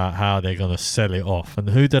ideas about how they're going to sell it off. And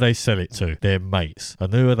who do they sell it to? Their mates.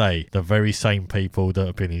 And who are they? The very same people that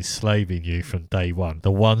have been enslaving you from day one.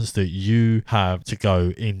 The ones that you have to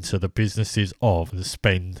go into the businesses of and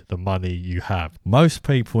spend the money you have. Most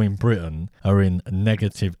people in Britain are in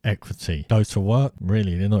negative equity. Go to work,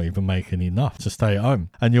 really, they're not even making enough to stay at home.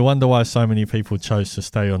 And you wonder why so many people chose to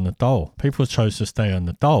stay on the dole. People chose to stay on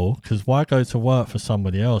the dole because why go to work for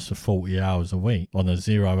somebody else for 40 hours a week on a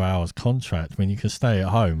 0 hours contract when you can stay at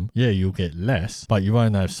home? Yeah, you'll get less, but you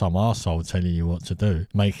won't have some arsehole telling you what to do,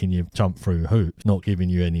 making you jump through hoops, not giving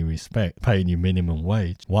you any respect, paying you minimum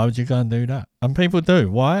wage. Why would you go and do that? And people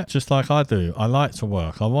do. Why? Just like I do. I like to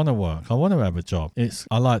work. I want to work. I want to have a job.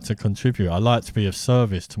 I like to contribute. I like to be of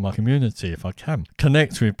service to my community if I can.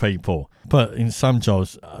 Connect with people. But in some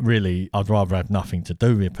jobs, really, I'd rather have nothing to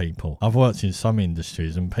do with people. I've worked in some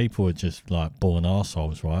industries and people are just like born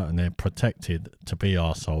arseholes, right? And they're protected to be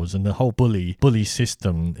arseholes. And the whole bully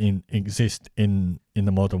system exists in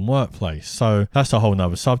the modern workplace. So that's a whole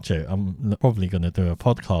nother subject. I'm probably going to do a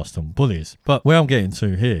podcast on bullies. But where I'm getting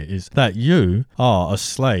to here is that you are a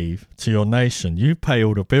slave to your nation. You pay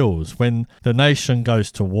all the bills. When the nation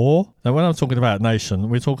goes to war, now when I'm talking about nation,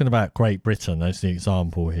 we're talking about Great Britain as the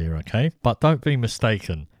example here, okay? But don't be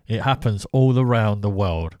mistaken. It happens all around the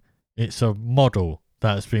world. It's a model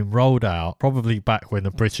that has been rolled out probably back when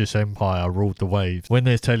the British Empire ruled the waves, when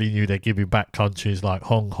they're telling you they're giving back countries like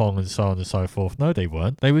Hong Kong and so on and so forth. No, they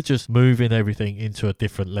weren't. They were just moving everything into a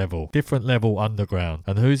different level underground.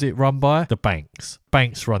 And who's it run by? The banks.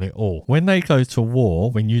 Banks run it all. When they go to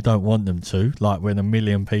war, when you don't want them to, like when 1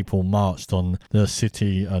 million people marched on the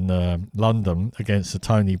city and London against the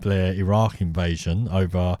Tony Blair Iraq invasion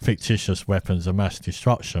over fictitious weapons of mass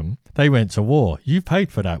destruction, they went to war. You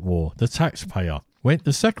paid for that war, the taxpayer. Went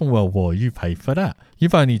the Second World War, you paid for that.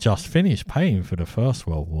 You've only just finished paying for the First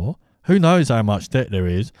World War. Who knows how much debt there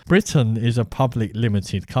is? Britain is a public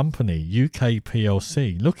limited company, UK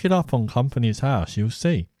PLC. Look it up on Companies House, you'll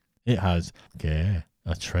see. It has,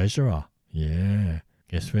 a treasurer. Yeah.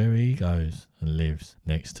 Guess where he goes and lives?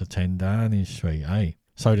 Next to 10 Downing Street, eh?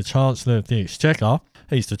 So the Chancellor of the Exchequer,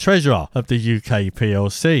 he's the treasurer of the UK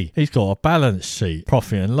PLC. He's got a balance sheet,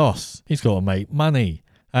 profit and loss. He's got to make money.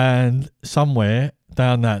 And somewhere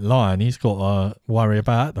down that line, he's got to worry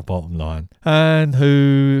about the bottom line. And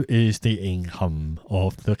who is the income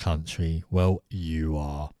of the country? Well, you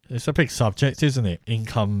are. It's a big subject, isn't it?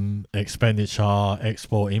 Income, expenditure,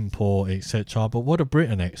 export, import, etc. But what do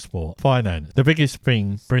Britain export? Finance. The biggest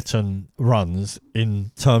thing Britain runs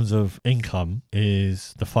in terms of income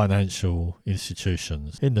is the financial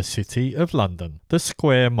institutions in the city of London. The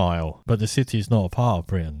square mile. But the city is not a part of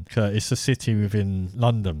Britain. It's a city within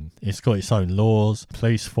London. It's got its own laws,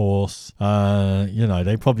 police force.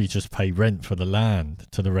 They probably just pay rent for the land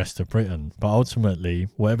to the rest of Britain. But ultimately,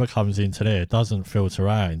 whatever comes into there doesn't filter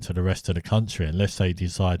out into the rest of the country unless they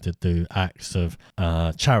decide to do acts of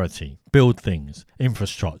charity, build things,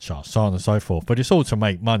 infrastructure, so on and so forth. But it's all to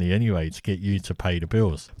make money anyway, to get you to pay the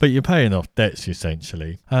bills. But you're paying off debts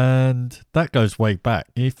essentially, and that goes way back.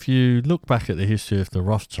 If you look back at the history of the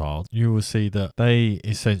Rothschilds, you will see that they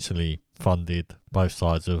essentially funded both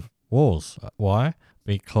sides of wars. Why?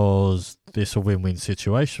 Because it's a win-win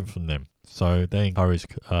situation from them. So they encourage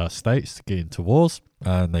states to get into wars,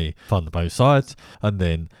 and they fund both sides, and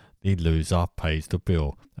then the loser pays the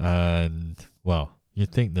bill. And, well,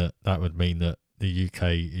 you'd think that that would mean that the UK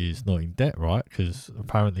is not in debt, right? Because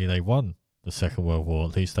apparently they won the Second World War.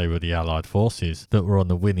 At least they were the Allied forces that were on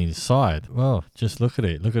the winning side. Well, just look at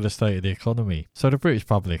it. Look at the state of the economy. So the British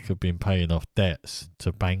public have been paying off debts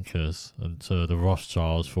to bankers and to the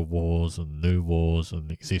Rothschilds for wars and new wars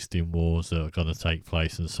and existing wars that are going to take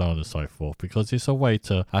place and so on and so forth, because it's a way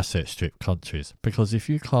to asset strip countries. Because if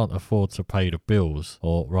you can't afford to pay the bills,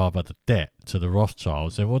 or rather the debt, to the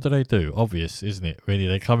Rothschilds, then what do? Obvious, isn't it? Really,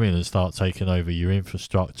 they come in and start taking over your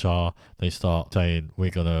infrastructure. They start saying, we're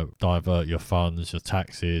going to divert your funds, your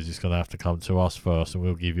taxes. It's going to have to come to us first, and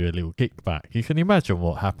we'll give you a little kickback. You can imagine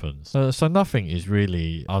what happens. So nothing is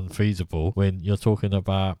really unfeasible when you're talking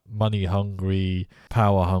about money-hungry,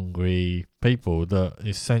 power-hungry people that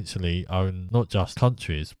essentially own not just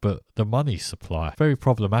countries, but the money supply. Very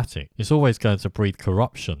problematic. It's always going to breed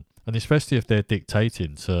corruption. And especially if they're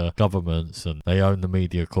dictating to governments and they own the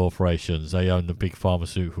media corporations, they own the big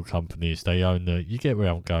pharmaceutical companies, they own you get where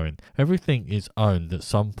I'm going. Everything is owned at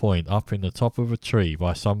some point up in the top of a tree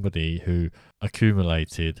by somebody who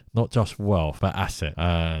accumulated not just wealth, but asset.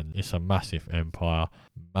 And it's a massive empire,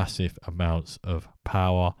 massive amounts of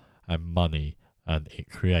power and money, and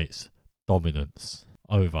it creates dominance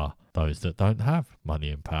over those that don't have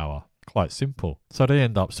money and power. Quite simple. So they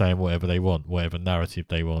end up saying whatever they want, whatever narrative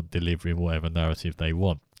they want, delivering whatever narrative they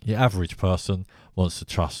want. The average person wants to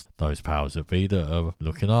trust those powers that be that are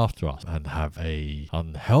looking after us, and have a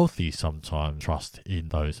unhealthy sometimes trust in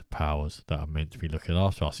those powers that are meant to be looking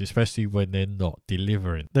after us, especially when they're not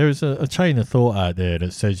delivering. There is a chain of thought out there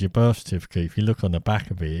that says your birth certificate, if you look on the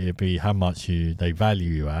back of it, it'd be how much they value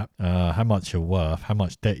you at, how much you're worth, how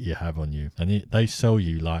much debt you have on you, and they sell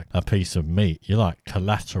you like a piece of meat. You're like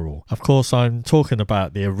collateral. Of course, I'm talking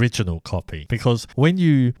about the original copy, because when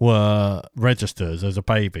you were registered as a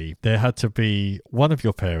baby, there had to be one of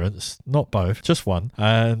your parents, not both, just one,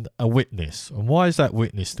 and a witness. And why is that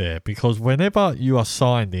witness there? Because whenever you are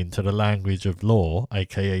signed into the language of law,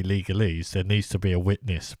 aka legalese, there needs to be a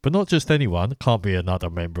witness. But not just anyone. It can't be another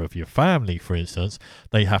member of your family, for instance.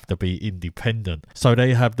 They have to be independent. So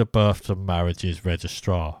they have the births and marriages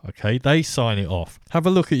registrar. Okay, they sign it off. Have a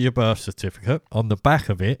look at your birth certificate. On the back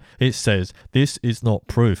of it, it says, this is not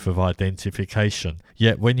proof of identification.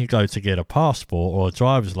 Yet when you go to get a passport or a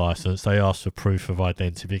driver's license, they ask for proof of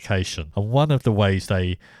identification. And one of the ways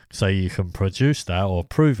they say you can produce that or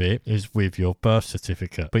prove it is with your birth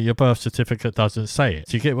certificate. But your birth certificate doesn't say it.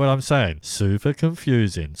 Do you get what I'm saying? Super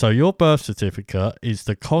confusing. So your birth certificate is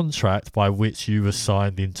the contract by which you were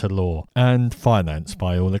signed into law and financed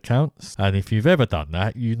by all accounts. And if you've ever done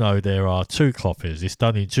that, you know there are 2 copies. It's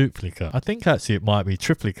done in duplicate. I think actually it might be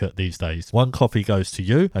triplicate these days. 1 copy goes to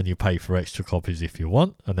you and you pay for extra copies if you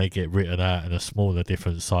want, and they get written out in a smaller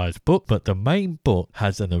different size book. But the main book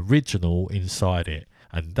has an original inside it.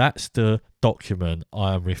 And that's the document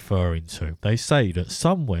I am referring to. They say that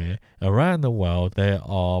somewhere around the world there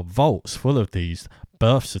are vaults full of these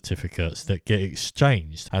birth certificates that get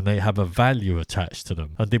exchanged, and they have a value attached to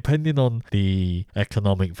them. And depending on the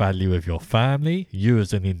economic value of your family, you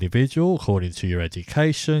as an individual, according to your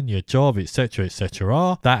education, your job, etc.,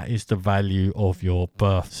 etc., that is the value of your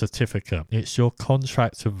birth certificate. It's your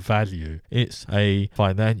contract of value. It's a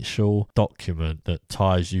financial document that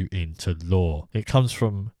ties you into law. It comes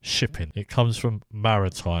from shipping. It comes from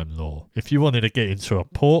maritime law. If you wanted to get into a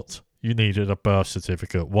port, you needed a birth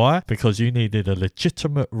certificate. Why? Because you needed a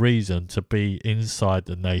legitimate reason to be inside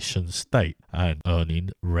the nation state and earning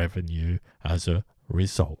revenue as a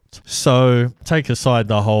result. So take aside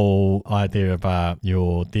the whole idea about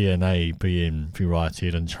your DNA being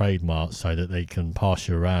copyrighted and trademarked so that they can pass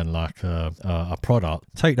you around like a product.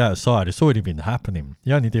 Take that aside, it's already been happening.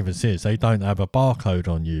 The only difference is they don't have a barcode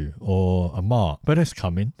on you or a mark, but it's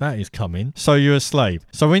coming. That is coming. So you're a slave.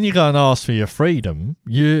 So when you go and ask for your freedom,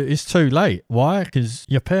 it's too late. Why? Because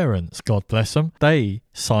your parents, God bless them, they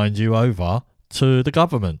signed you over to the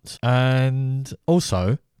government, and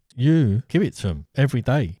also you give it to them every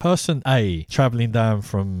day. Person A travelling down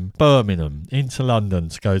from Birmingham into London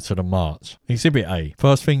to go to the march. Exhibit A.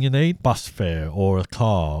 First thing you need, bus fare or a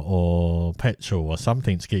car or petrol or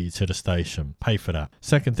something to get you to the station. Pay for that.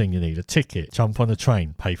 Second thing you need, a ticket. Jump on a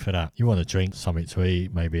train. Pay for that. You want a drink, something to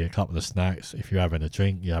eat, maybe a couple of snacks. If you're having a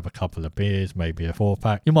drink, you have a couple of beers, maybe a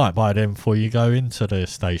 4-pack. You might buy them before you go into the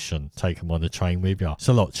station. Take them on the train with you. It's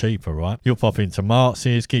a lot cheaper, right? You'll pop into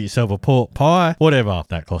Marx's, get yourself a pork pie, whatever.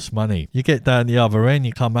 That costs money. You get down the other end,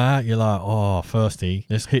 you come out, you're like, oh, thirsty,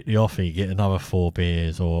 let's hit the offie, get another 4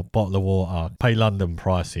 beers or a bottle of water, pay London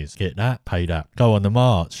prices, get that, pay that. Go on the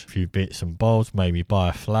march, a few bits and bobs, maybe buy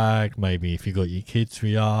a flag, maybe if you got your kids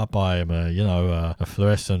with you, buy them a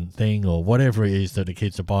fluorescent thing or whatever it is that the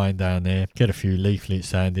kids are buying down there. Get a few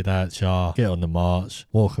leaflets handed out to you, get on the march,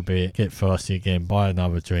 walk a bit, get thirsty again, buy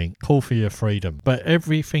another drink, call for your freedom. But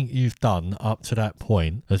everything you've done up to that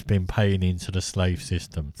point has been paying into the slave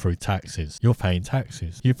system through taxes. You're paying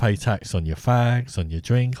taxes. You pay tax on your fags, on your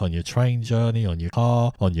drink, on your train journey, on your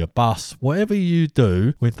car, on your bus. Whatever you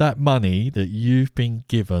do with that money that you've been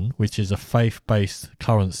given, which is a faith-based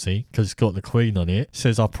currency because it's got the Queen on it,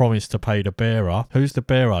 says I promise to pay the bearer. Who's the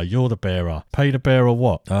bearer? You're the bearer. Pay the bearer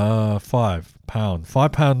what? £5.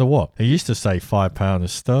 £5 of what? It used to say £5 of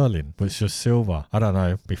sterling, which was silver. I don't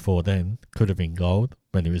know, before then. Could have been gold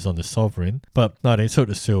when it was on the sovereign. But no, they took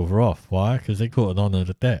the silver off. Why? Because they couldn't honour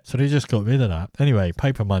the debt. So they just got rid of that. Anyway,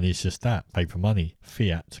 paper money is just that. Paper money.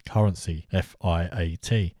 Fiat currency.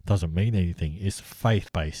 F-I-A-T. Doesn't mean anything. It's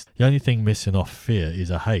faith-based. The only thing missing off fiat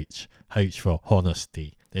is a H. H for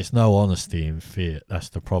honesty. There's no honesty in fiat, that's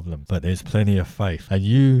the problem. But there's plenty of faith.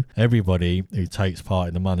 And everybody who takes part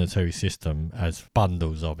in the monetary system has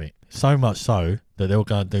bundles of it. So much so that they'll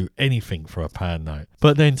go and do anything for a pound note.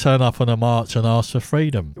 But then turn up on a march and ask for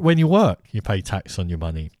freedom. When you work, you pay tax on your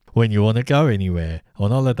money. When you want to go anywhere,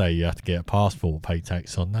 on holiday, you have to get a passport, pay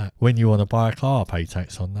tax on that. When you want to buy a car, pay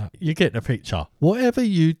tax on that. You get the picture. Whatever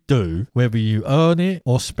you do, whether you earn it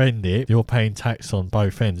or spend it, you're paying tax on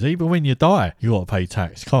both ends. Even when you die, you got to pay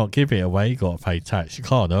tax. You can't give it away, you got to pay tax. You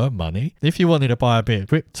can't earn money. If you wanted to buy a bit of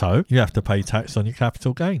crypto, you have to pay tax on your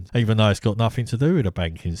capital gains, even though it's got nothing to do with the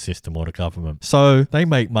banking system or the government. So they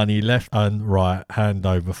make money left and right, hand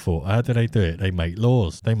over foot. How do they do it? They make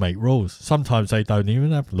laws. They make rules. Sometimes they don't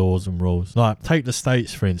even have laws and rules. Like, take the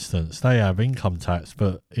States, for instance. They have income tax,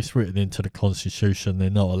 but it's written into the Constitution they're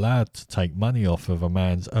not allowed to take money off of a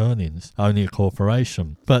man's earnings, only a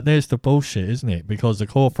corporation. But there's the bullshit, isn't it? Because the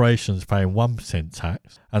corporation's paying 1%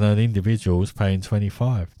 tax and an individual's paying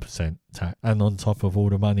 25% tax, and on top of all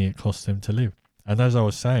the money it costs them to live. And as I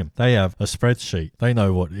was saying, they have a spreadsheet. They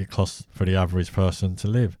know what it costs for the average person to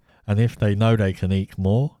live. And if they know they can eke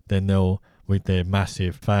more, then they'll, with their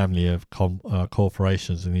massive family of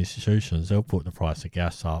corporations and institutions, they'll put the price of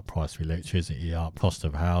gas up, price of electricity up, cost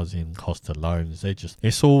of housing, cost of loans.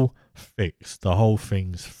 It's all fixed. The whole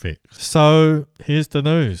thing's fixed. So here's the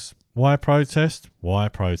news. Why protest? Why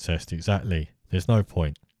protest? Exactly. There's no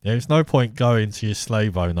point. There's no point going to your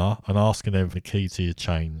slave owner and asking them for the key to your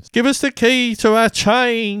chains. Give us the key to our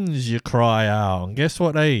chains, you cry out. And guess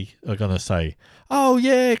what they are going to say? Oh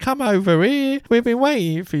yeah, come over here. We've been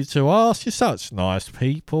waiting for you to ask. You're such nice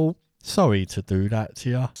people. Sorry to do that to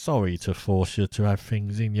you. Sorry to force you to have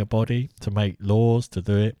things in your body, to make laws, to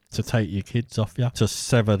do it, to take your kids off you, to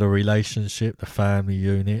sever the relationship, the family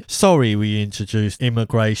unit. Sorry we introduced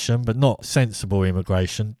immigration, but not sensible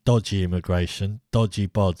immigration, dodgy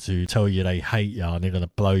bods who tell you they hate you and they're going to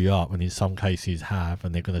blow you up, and in some cases have,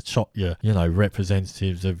 and they're going to chop your,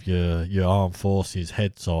 representatives of your armed forces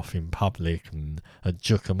heads off in public and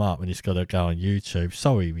juke them up, and it's got to go on YouTube.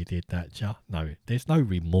 Sorry we did that, ja. No, there's no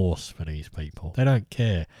remorse for these people. They don't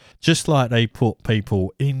care. Just like they put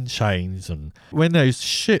people in chains, and when those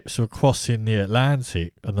ships were crossing the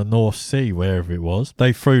Atlantic and the North Sea, wherever it was,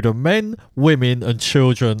 they threw the men, women and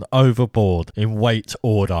children overboard in weight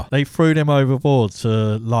order. They threw them overboard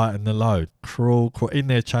to lighten the load. Cruel, in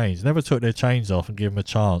their chains. Never took their chains off and give them a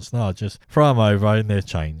chance. No, just throw them over in their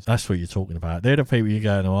chains. That's what you're talking about. They're the people you're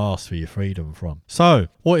going to ask for your freedom from. So,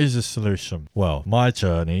 what is the solution? Well, my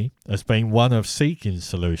journey has been one of seeking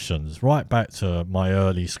solutions right back to my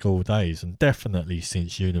early school days, and definitely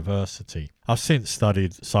since university. I've since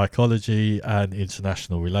studied psychology and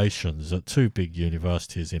international relations at two big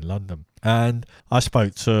universities in London. And I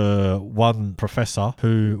spoke to one professor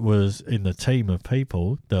who was in the team of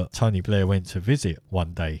people that Tony Blair went to visit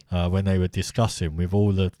one day when they were discussing with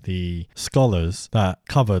all of the scholars that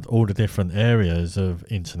covered all the different areas of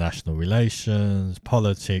international relations,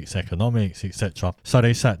 politics, economics, etc. So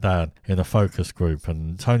they sat down in a focus group,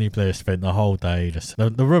 and Tony Blair spent the whole day.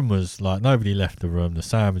 The room was like, nobody left the room. The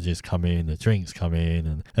sandwiches come in, the drinks come in,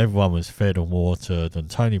 and everyone was fed and watered, and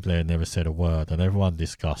Tony Blair never said a word, and everyone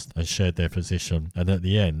discussed and shared their position. And at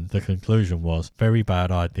the end, the conclusion was, very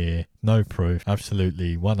bad idea, no proof,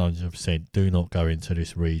 absolutely 100% do not go into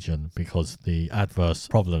this region, because the adverse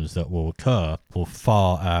problems that will occur will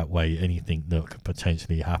far outweigh anything that could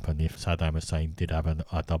potentially happen if Saddam Hussein did have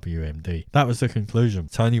a WMD. That was the conclusion.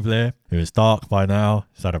 Tony Blair, who is dark by now,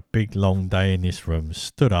 has had a big long day in this room,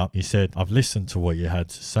 stood up. He said, I've listened to what you had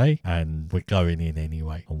to say and we're going in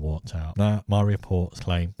anyway, and walked out. Now, my reports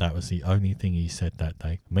claim that was the only thing he said that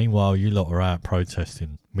day. Meanwhile, you lot are out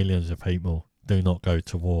protesting. Millions of people do not go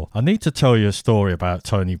to war. I need to tell you a story about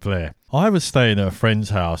Tony Blair. I was staying at a friend's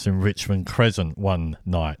house in Richmond Crescent one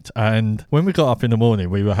night, and when we got up in the morning,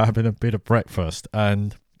 we were having a bit of breakfast,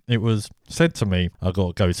 and it was said to me, I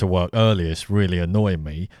got to go to work early. It's really annoying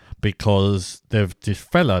me because there's this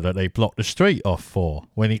fella that they block the street off for.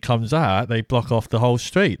 When he comes out, they block off the whole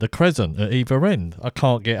street, the Crescent at either end. I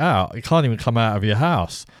can't get out. You can't even come out of your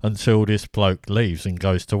house until this bloke leaves and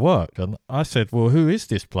goes to work. And I said, well, who is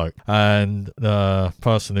this bloke? And the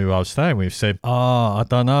person who I was staying with said, I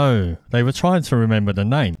don't know. They were trying to remember the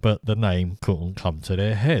name, but the name couldn't come to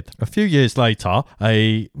their head. A few years later,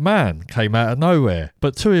 a man came out of nowhere,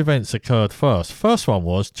 but two events occurred first. First one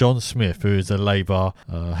was John Smith, who is a Labour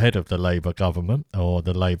head of the Labour government or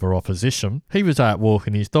the Labour opposition. He was out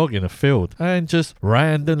walking his dog in a field and just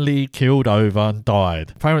randomly keeled over and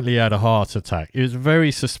died. Apparently he had a heart attack. It was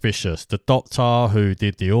very suspicious. The doctor who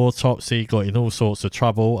did the autopsy got in all sorts of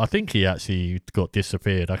trouble. I think he actually got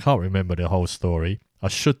disappeared. I can't remember the whole story. I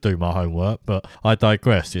should do my homework, but I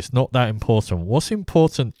digress. It's not that important. What's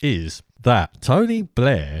important is that Tony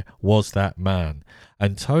Blair was that man.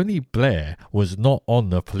 And Tony Blair was not on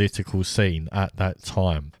the political scene at that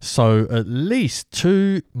time. So at least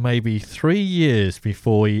 2, maybe 3 years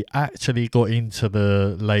before he actually got into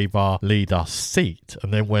the Labour leader seat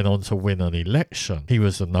and then went on to win an election, he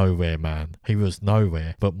was a nowhere man. He was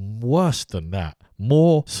nowhere. But worse than that,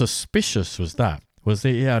 more suspicious was that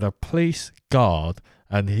he had a police guard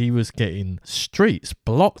and he was getting streets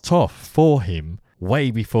blocked off for him way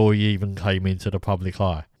before he even came into the public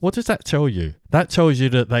eye. What does that tell you? That tells you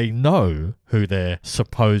that they know who their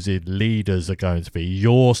supposed leaders are going to be,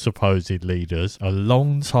 your supposed leaders, a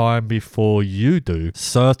long time before you do.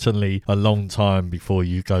 Certainly a long time before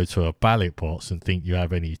you go to a ballot box and think you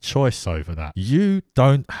have any choice over that. You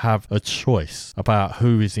don't have a choice about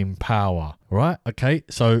who is in power, right? Okay,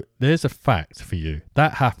 so there's a fact for you.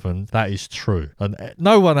 That happened. That is true. And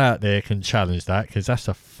no one out there can challenge that, because that's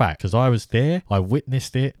a fact. Because I was there. I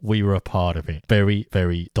witnessed it. We were a part of it. Very,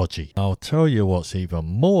 very dodgy. I'll tell you what's even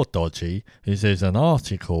more dodgy is there's an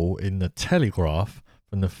article in the Telegraph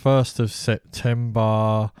from the 1st of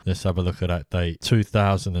September, let's have a look at that date,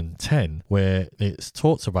 2010, where it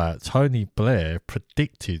talks about Tony Blair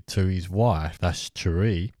predicted to his wife, that's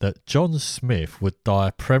Cherie, that John Smith would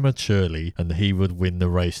die prematurely and he would win the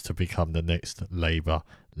race to become the next Labour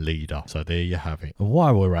leader. So there you have it. And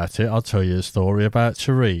while we're at it, I'll tell you a story about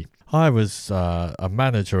Cherie. I was a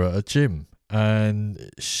manager at a gym, and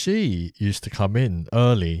she used to come in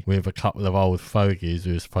early with a couple of old fogies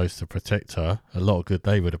who were supposed to protect her. A lot of good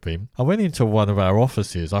they would have been. I went into one of our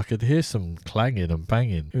offices. I could hear some clanging and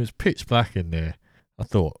banging. It was pitch black in there. I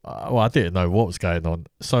thought, well, I didn't know what was going on.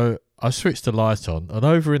 So I switched the light on, and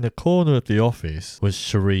over in the corner of the office was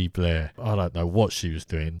Cherie Blair. I don't know what she was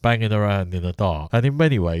doing, banging around in the dark. And in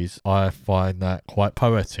many ways, I find that quite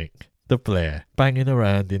poetic. The Blair, banging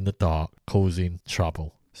around in the dark, causing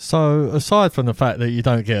trouble. So, aside from the fact that you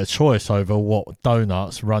don't get a choice over what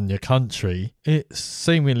donuts run your country, it's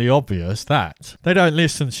seemingly obvious that they don't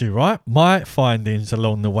listen to you, right? My findings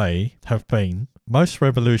along the way have been most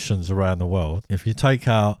revolutions around the world, if you take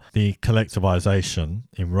out the collectivization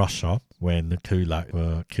in Russia when the Kulak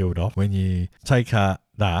were killed off, when you take out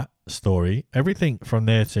that story, everything from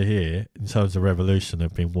there to here in terms of revolution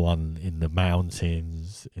have been won in the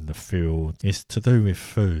mountains, in the field. It's to do with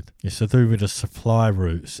food. It's to do with the supply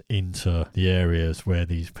routes into the areas where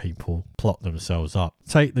these people plot themselves up.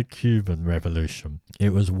 Take the Cuban Revolution.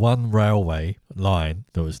 It was one railway line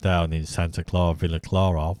that was down in Santa Clara, Villa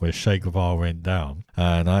Clara, where Che Guevara went down.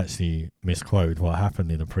 And I actually misquoted what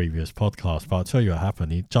happened in the previous podcast, but I'll tell you what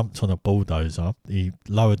happened. He jumped on a bulldozer, he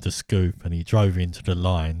lowered the scoop, and he drove into the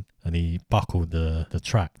line, and he buckled the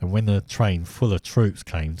track. And when the train full of troops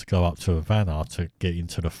came to go up to Havana to get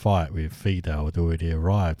into the fight with Fidel, had already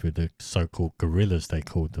arrived with the so-called guerrillas, they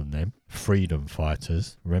called them then. Freedom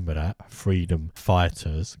fighters, remember that? Freedom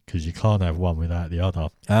fighters, because you can't have one without the other.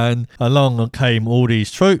 And along came all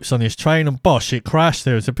these troops on this train, and bosh, it crashed.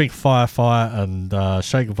 There was a big firefight, and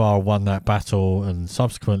Che Guevara won that battle, and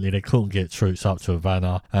subsequently they couldn't get troops up to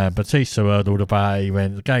Havana, and Batista heard all about it. He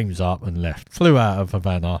went, the game's up, and left. Flew out of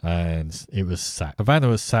Havana, and it was sacked. Havana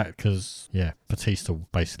was sacked because, Batista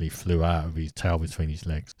basically flew out of his tail between his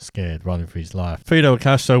legs, scared, running for his life. Fidel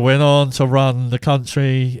Castro went on to run the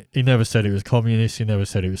country. He never said it was communist, he never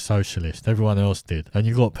said it was socialist. Everyone else did. And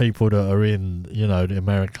you've got people that are in,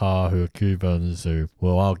 America who are Cubans who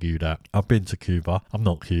will argue that. I've been to Cuba. I'm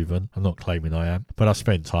not Cuban. I'm not claiming I am. But I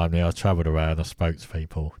spent time there. I travelled around. I spoke to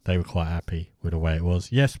people. They were quite happy with the way it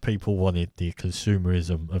was. Yes, people wanted the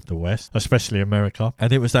consumerism of the West, especially America.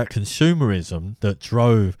 And it was that consumerism that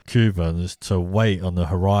drove Cubans to wait on the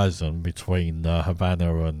horizon between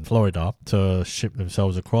Havana and Florida to ship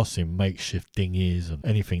themselves across in makeshift dinghies and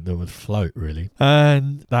anything that would float, really.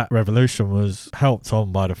 And that revolution was helped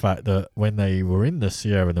on by the fact that when they were in the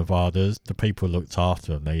Sierra Nevadas, the people looked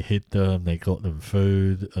after them. They hid them, they got them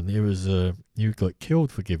food, and it was you got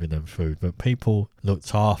killed for giving them food, but people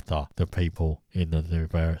looked after the people in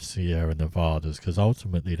the Sierra Nevadas because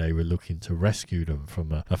ultimately they were looking to rescue them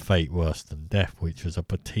from a fate worse than death, which was a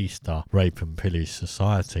Batista rape and pillage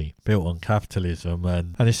society built on capitalism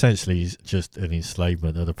and essentially just an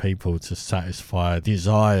enslavement of the people to satisfy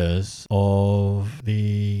desires of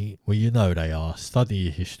the, they are. Study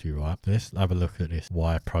your history, right? Let's have a look at this.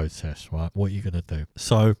 Why protest, right? What are you going to do?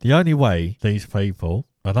 So the only way these people,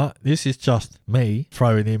 and this is just me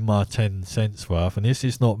throwing in my 10 cents worth, and this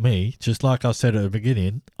is not me, just like I said at the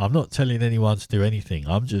beginning, I'm not telling anyone to do anything,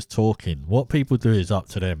 I'm just talking. What people do is up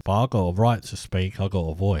to them, but I've got a right to speak, I've got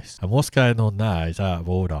a voice, and what's going on now is out of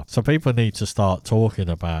order. So people need to start talking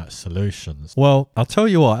about solutions. Well, I'll tell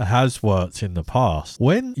you what has worked in the past.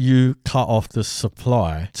 When you cut off the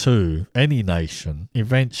supply to any nation,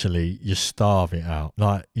 eventually you starve it out,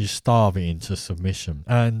 like you starve it into submission.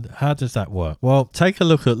 And how does that work? Well, take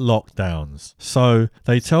a look at lockdowns. So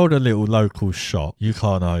they tell the little local shop you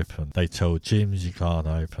can't open. They tell gyms you can't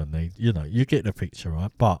open. You get the picture,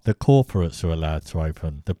 right? But the corporates are allowed to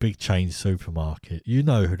open. The big chain supermarket, you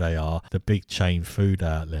know who they are. The big chain food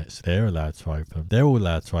outlets, they're allowed to open. They're all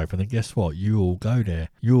allowed to open. And guess what? You all go there.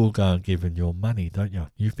 You all go and give them your money, don't you?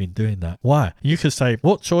 You've been doing that. Why? You could say,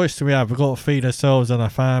 what choice do we have? We've got to feed ourselves and our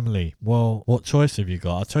family. Well, what choice have you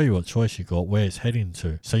got? I'll tell you what choice you got, where it's heading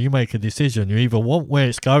to. So you make a decision. You either want where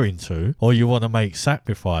it's going to, or you want to make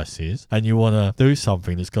sacrifices and you want to do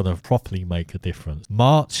something that's going to properly make a difference.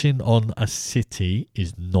 Marching on a city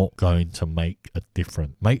is not going to make a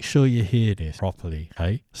difference. Make sure you hear this properly,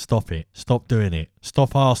 okay? Stop it. Stop doing it.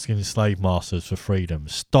 Stop asking slave masters for freedom.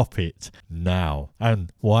 Stop it now.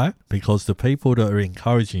 And why? Because the people that are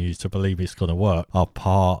encouraging you to believe it's going to work are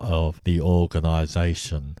part of the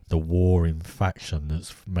organisation, the warring faction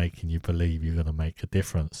that's making you believe you're going to make a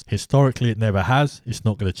difference. Historically, it never has. It's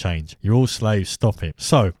not going to change. You're all slaves. Stop it.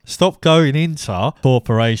 So, stop going into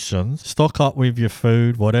corporations. Stock up with your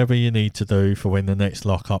food, whatever you need to do for when the next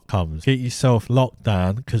lockup comes. Get yourself locked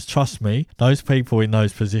down, because trust me, those people in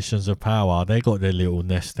those positions of power, they got their their little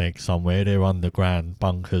nest egg somewhere, their underground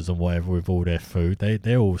bunkers and whatever with all their food.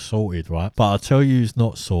 They're all sorted, right? But I tell you who's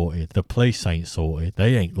not sorted. The police ain't sorted.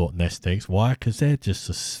 They ain't got nest eggs. Why? Because they're just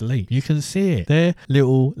asleep. You can see it. They're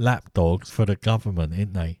little lapdogs for the government,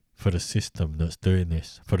 ain't they? For the system that's doing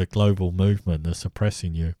this, for the global movement that's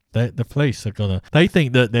oppressing you. The police are they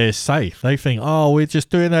think that they're safe. They think, oh, we're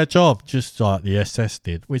just doing our job, just like the SS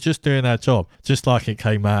did. We're just doing our job, just like it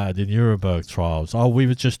came out of the Nuremberg trials. Oh, we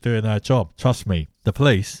were just doing our job. Trust me, the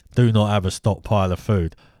police do not have a stockpile of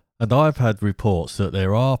food. And I've had reports that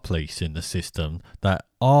there are police in the system that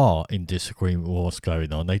are in disagreement with what's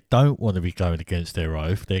going on. They don't want to be going against their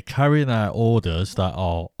oath. They're carrying out orders that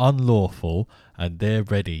are unlawful and they're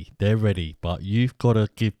ready. They're ready. But you've got to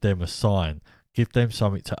give them a sign. Give them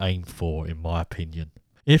something to aim for, in my opinion.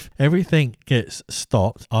 If everything gets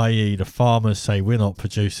stopped, i.e. the farmers say we're not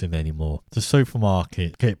producing anymore, the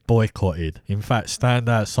supermarket get boycotted, in fact stand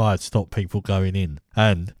outside, stop people going in,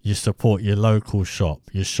 and you support your local shop,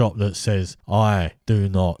 your shop that says, I do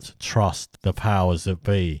not trust the powers that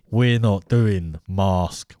be. We're not doing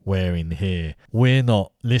mask wearing here. We're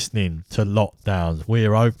not listening to lockdowns.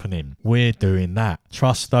 We're opening. We're doing that.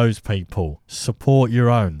 Trust those people. Support your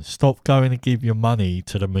own. Stop going to give your money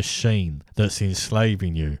to the machine that's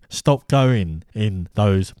enslaving you. Stop going in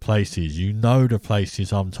those places. You know the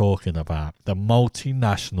places I'm talking about. The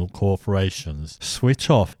multinational corporations. Switch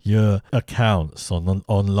off your accounts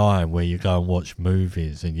online where you go and watch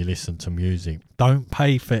movies and you listen to music. Don't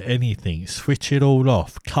pay for anything. Switch it all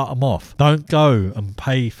off. Cut them off. Don't go and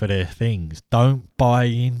pay for their things. Don't buy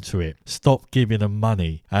into it. Stop giving them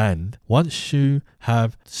money. And once you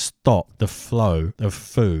have stopped the flow of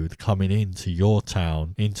food coming into your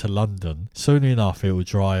town, into London, soon enough it will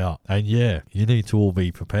dry up. And yeah, you need to all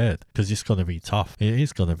be prepared because it's going to be tough. It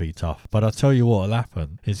is going to be tough. But I'll tell you what will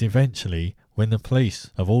happen is eventually, when the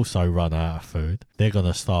police have also run out of food, they're going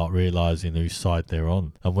to start realising whose side they're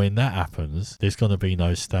on. And when that happens, there's going to be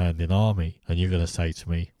no standing army. And you're going to say to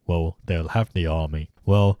me, well, they'll have the army.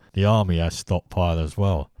 Well, the army has stockpile as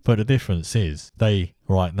well. But the difference is they,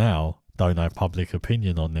 right now, don't have public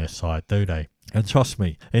opinion on their side, do they? And trust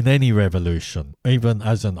me, in any revolution, even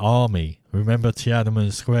as an army, remember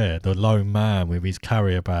Tiananmen Square, the lone man with his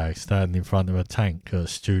carrier bag standing in front of a tank at a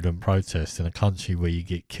student protest in a country where you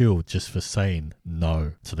get killed just for saying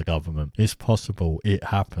no to the government. It's possible, it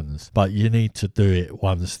happens, but you need to do it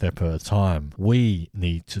one step at a time. We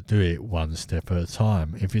need to do it one step at a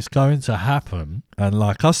time. If it's going to happen, and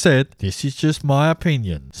like I said, this is just my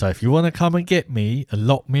opinion, so if you want to come and get me and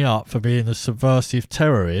lock me up for being a subversive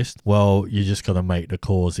terrorist, well, you're just going to make the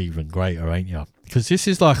cause even greater, ain't you? Because this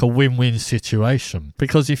is like a win-win situation.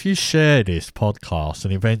 Because if you share this podcast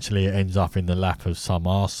and eventually it ends up in the lap of some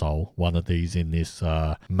arsehole, one of these in this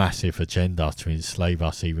massive agenda to enslave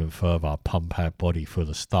us even further, pump our body full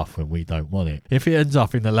of stuff when we don't want it. If it ends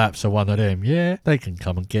up in the laps of one of them, yeah, they can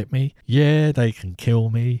come and get me. Yeah, they can kill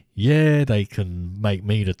me. Yeah, they can make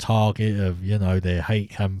me the target of, their hate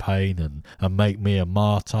campaign and make me a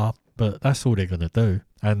martyr. But that's all they're going to do.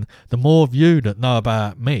 And the more of you that know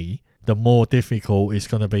about me, the more difficult it's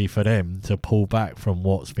going to be for them to pull back from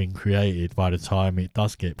what's been created by the time it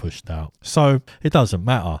does get pushed out. So it doesn't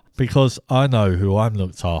matter because I know who I'm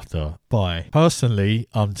looked after by. Personally,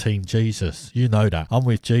 I'm Team Jesus. You know that. I'm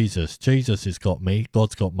with Jesus. Jesus has got me.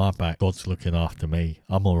 God's got my back. God's looking after me.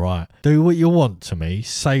 I'm all right. Do what you want to me.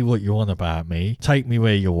 Say what you want about me. Take me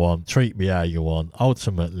where you want. Treat me how you want.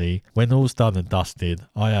 Ultimately, when all's done and dusted,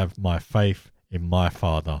 I have my faith in my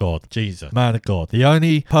Father, God, Jesus, man of God. The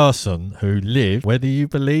only person who lived, whether you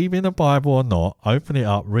believe in the Bible or not, open it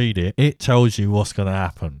up, read it. It tells you what's going to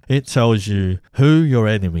happen. It tells you who your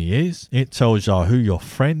enemy is. It tells you who your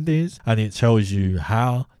friend is. And it tells you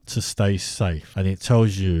how to stay safe. And it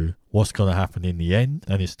tells you what's going to happen in the end,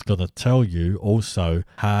 and it's going to tell you also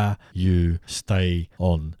how you stay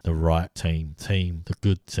on the right team, the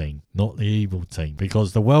good team, not the evil team,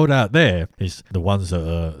 because the world out there is the ones that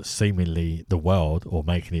are seemingly the world or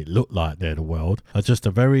making it look like they're the world are just a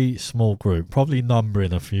very small group, probably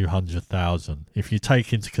numbering a few 100,000 if you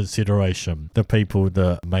take into consideration the people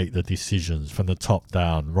that make the decisions from the top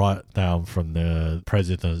down, right down from the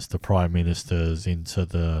presidents, the prime ministers, into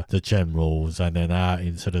the generals, and then out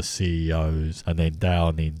into the CEOs, and then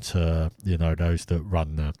down into those that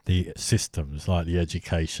run the systems like the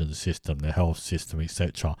education system, the health system,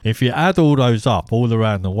 etc. If you add all those up all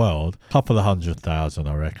around the world, a couple of 100,000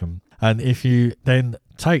 I reckon. And if you then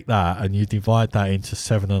Take that and you divide that into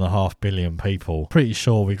 7.5 billion people. Pretty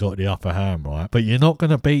sure we got the upper hand, right? But you're not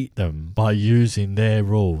going to beat them by using their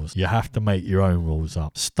rules. You have to make your own rules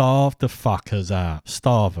up. Starve the fuckers out.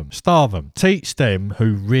 Starve them. Starve them. Teach them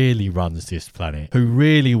who really runs this planet, who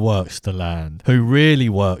really works the land, who really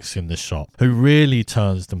works in the shop, who really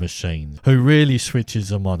turns the machines, who really switches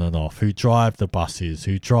them on and off, who drive the buses,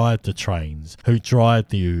 who drive the trains, who drive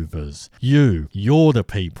the Ubers. You're the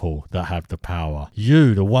people that have the power.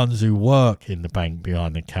 You, the ones who work in the bank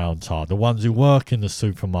behind the counter, the ones who work in the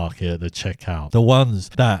supermarket at the checkout, the ones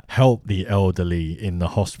that help the elderly in the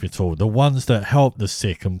hospital, the ones that help the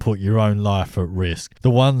sick and put your own life at risk,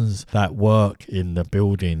 the ones that work in the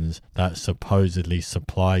buildings that supposedly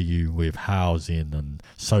supply you with housing and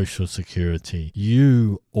social security.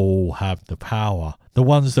 You all have the power. The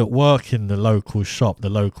ones that work in the local shop, the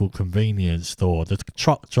local convenience store, the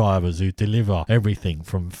truck drivers who deliver everything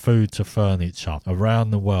from food to furniture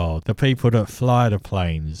around the world, the people that fly the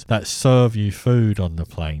planes, that serve you food on the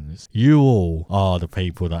planes. You all are the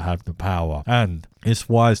people that have the power. And it's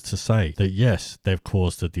wise to say that yes, they've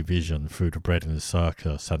caused a division through the bread and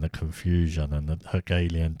circus and the confusion and the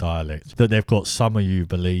Hegelian dialect, that they've got some of you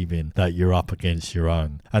believing that you're up against your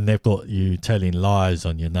own, and they've got you telling lies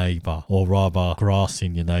on your neighbour, or rather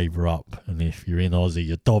grassing your neighbour up, and if you're in Aussie,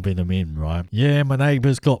 you're dobbing them in, right? Yeah, my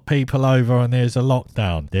neighbour's got people over and there's a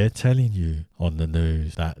lockdown. They're telling you on the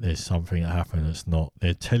news that there's something that happened that's not.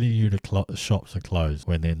 They're telling you the shops are closed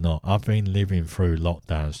when they're not. I've been living through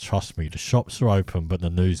lockdowns. Trust me, the shops are open, but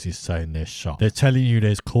the news is saying they're shut. They're telling you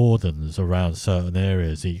there's cordons around certain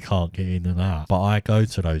areas that you can't get in and out. But I go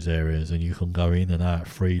to those areas and you can go in and out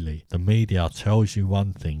freely. The media tells you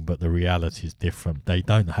one thing, but the reality is different. They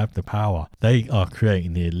don't have the power. They are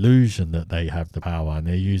creating the illusion that they have the power, and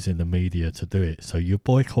they're using the media to do it. So you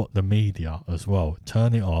boycott the media as well.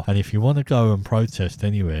 Turn it off. And if you want to go and protest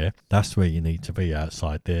anywhere, that's where you need to be,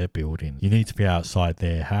 outside their building. You need to be outside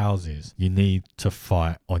their houses. You need to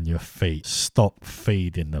fight on your feet. Stop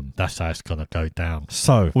feeding them. That's how it's going to go down.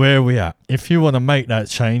 So where are we at? If you want to make that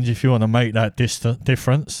change, if you want to make that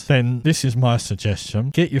difference, then this is my suggestion.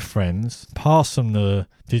 Get your friends, pass them the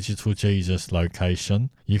Digital Jesus location.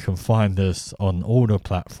 You can find us on all the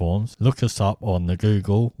platforms. Look us up on the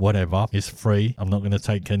Google, whatever. It's free. I'm not going to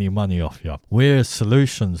take any money off you. We're a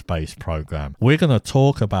solutions-based program. We're going to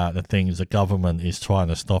talk about the things the government is trying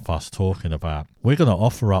to stop us talking about. We're going to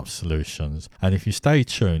offer up solutions. And if you stay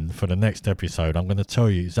tuned for the next episode, I'm going to tell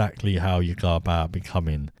you exactly how you go about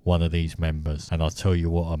becoming one of these members. And I'll tell you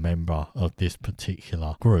what a member of this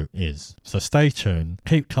particular group is. So stay tuned.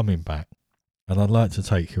 Keep coming back. And I'd like to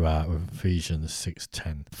take you out with Ephesians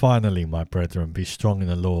 6:10. Finally, my brethren, be strong in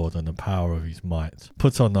the Lord and the power of his might.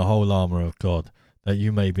 Put on the whole armour of God, that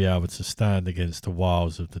you may be able to stand against the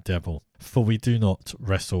wiles of the devil. For we do not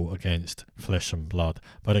wrestle against flesh and blood,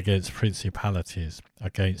 but against principalities,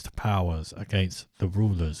 against powers, against the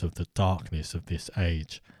rulers of the darkness of this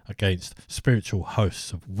age, against spiritual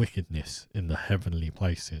hosts of wickedness in the heavenly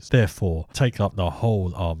places. Therefore, take up the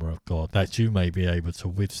whole armour of God, that you may be able to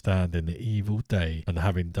withstand in the evil day, and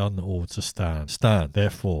having done all to stand. Stand,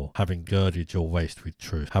 therefore, having girded your waist with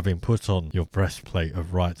truth, having put on your breastplate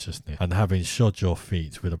of righteousness, and having shod your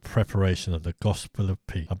feet with a preparation of the gospel of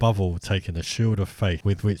peace. Above all, taking the shield of faith,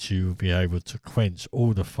 with which you will be able to quench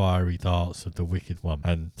all the fiery darts of the wicked one,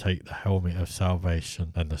 and take the helmet of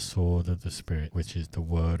salvation and the sword of the Spirit, which is the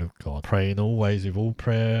word of God, praying always with all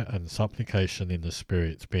prayer and supplication in the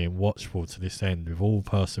Spirit, being watchful to this end with all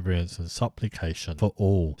perseverance and supplication for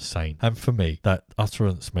all saints, and for me, that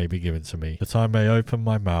utterance may be given to me, that I may open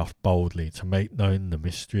my mouth boldly to make known the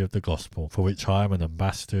mystery of the gospel, for which I am an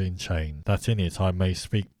ambassador in chains, that in it I may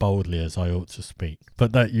speak boldly as I ought to speak,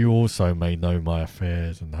 but that you also may know my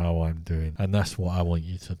affairs and how I'm doing. And that's what I want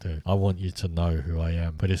you to do. I want you to know who I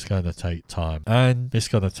am, but it's going to take time, and it's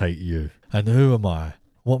going to take you. And who am I?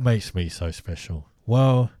 What makes me so special?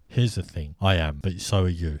 Well, here's the thing. I am, but so are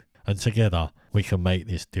you. And together, we can make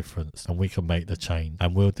this difference, and we can make the change,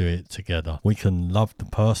 and we'll do it together. We can love the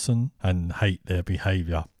person and hate their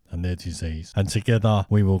behaviour and their disease. And together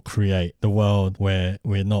we will create the world where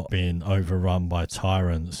we're not being overrun by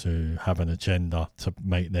tyrants who have an agenda to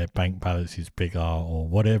make their bank balances bigger or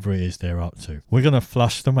whatever it is they're up to. We're going to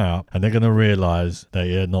flush them out, and they're going to realise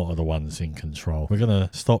they're not the ones in control. We're going to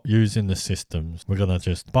stop using the systems. We're going to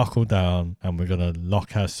just buckle down, and we're going to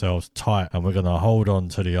lock ourselves tight, and we're going to hold on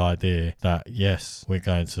to the idea that yes, we're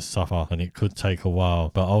going to suffer and it could take a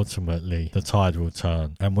while, but ultimately the tide will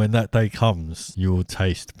turn. And when that day comes, you will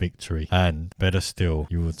taste victory. And better still,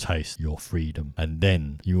 you will taste your freedom. And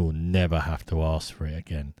then you will never have to ask for it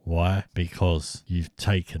again. Why? Because you've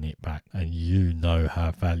taken it back and you know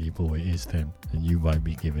how valuable it is then, and you won't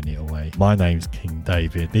be giving it away. My name's King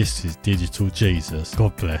David. This is Digital Jesus.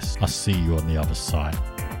 God bless. I'll see you on the other side.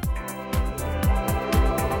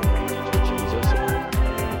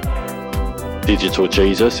 Digital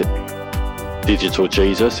Jesus. Digital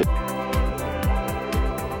Jesus.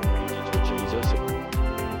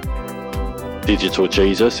 Digital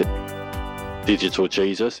Jesus. Digital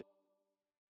Jesus.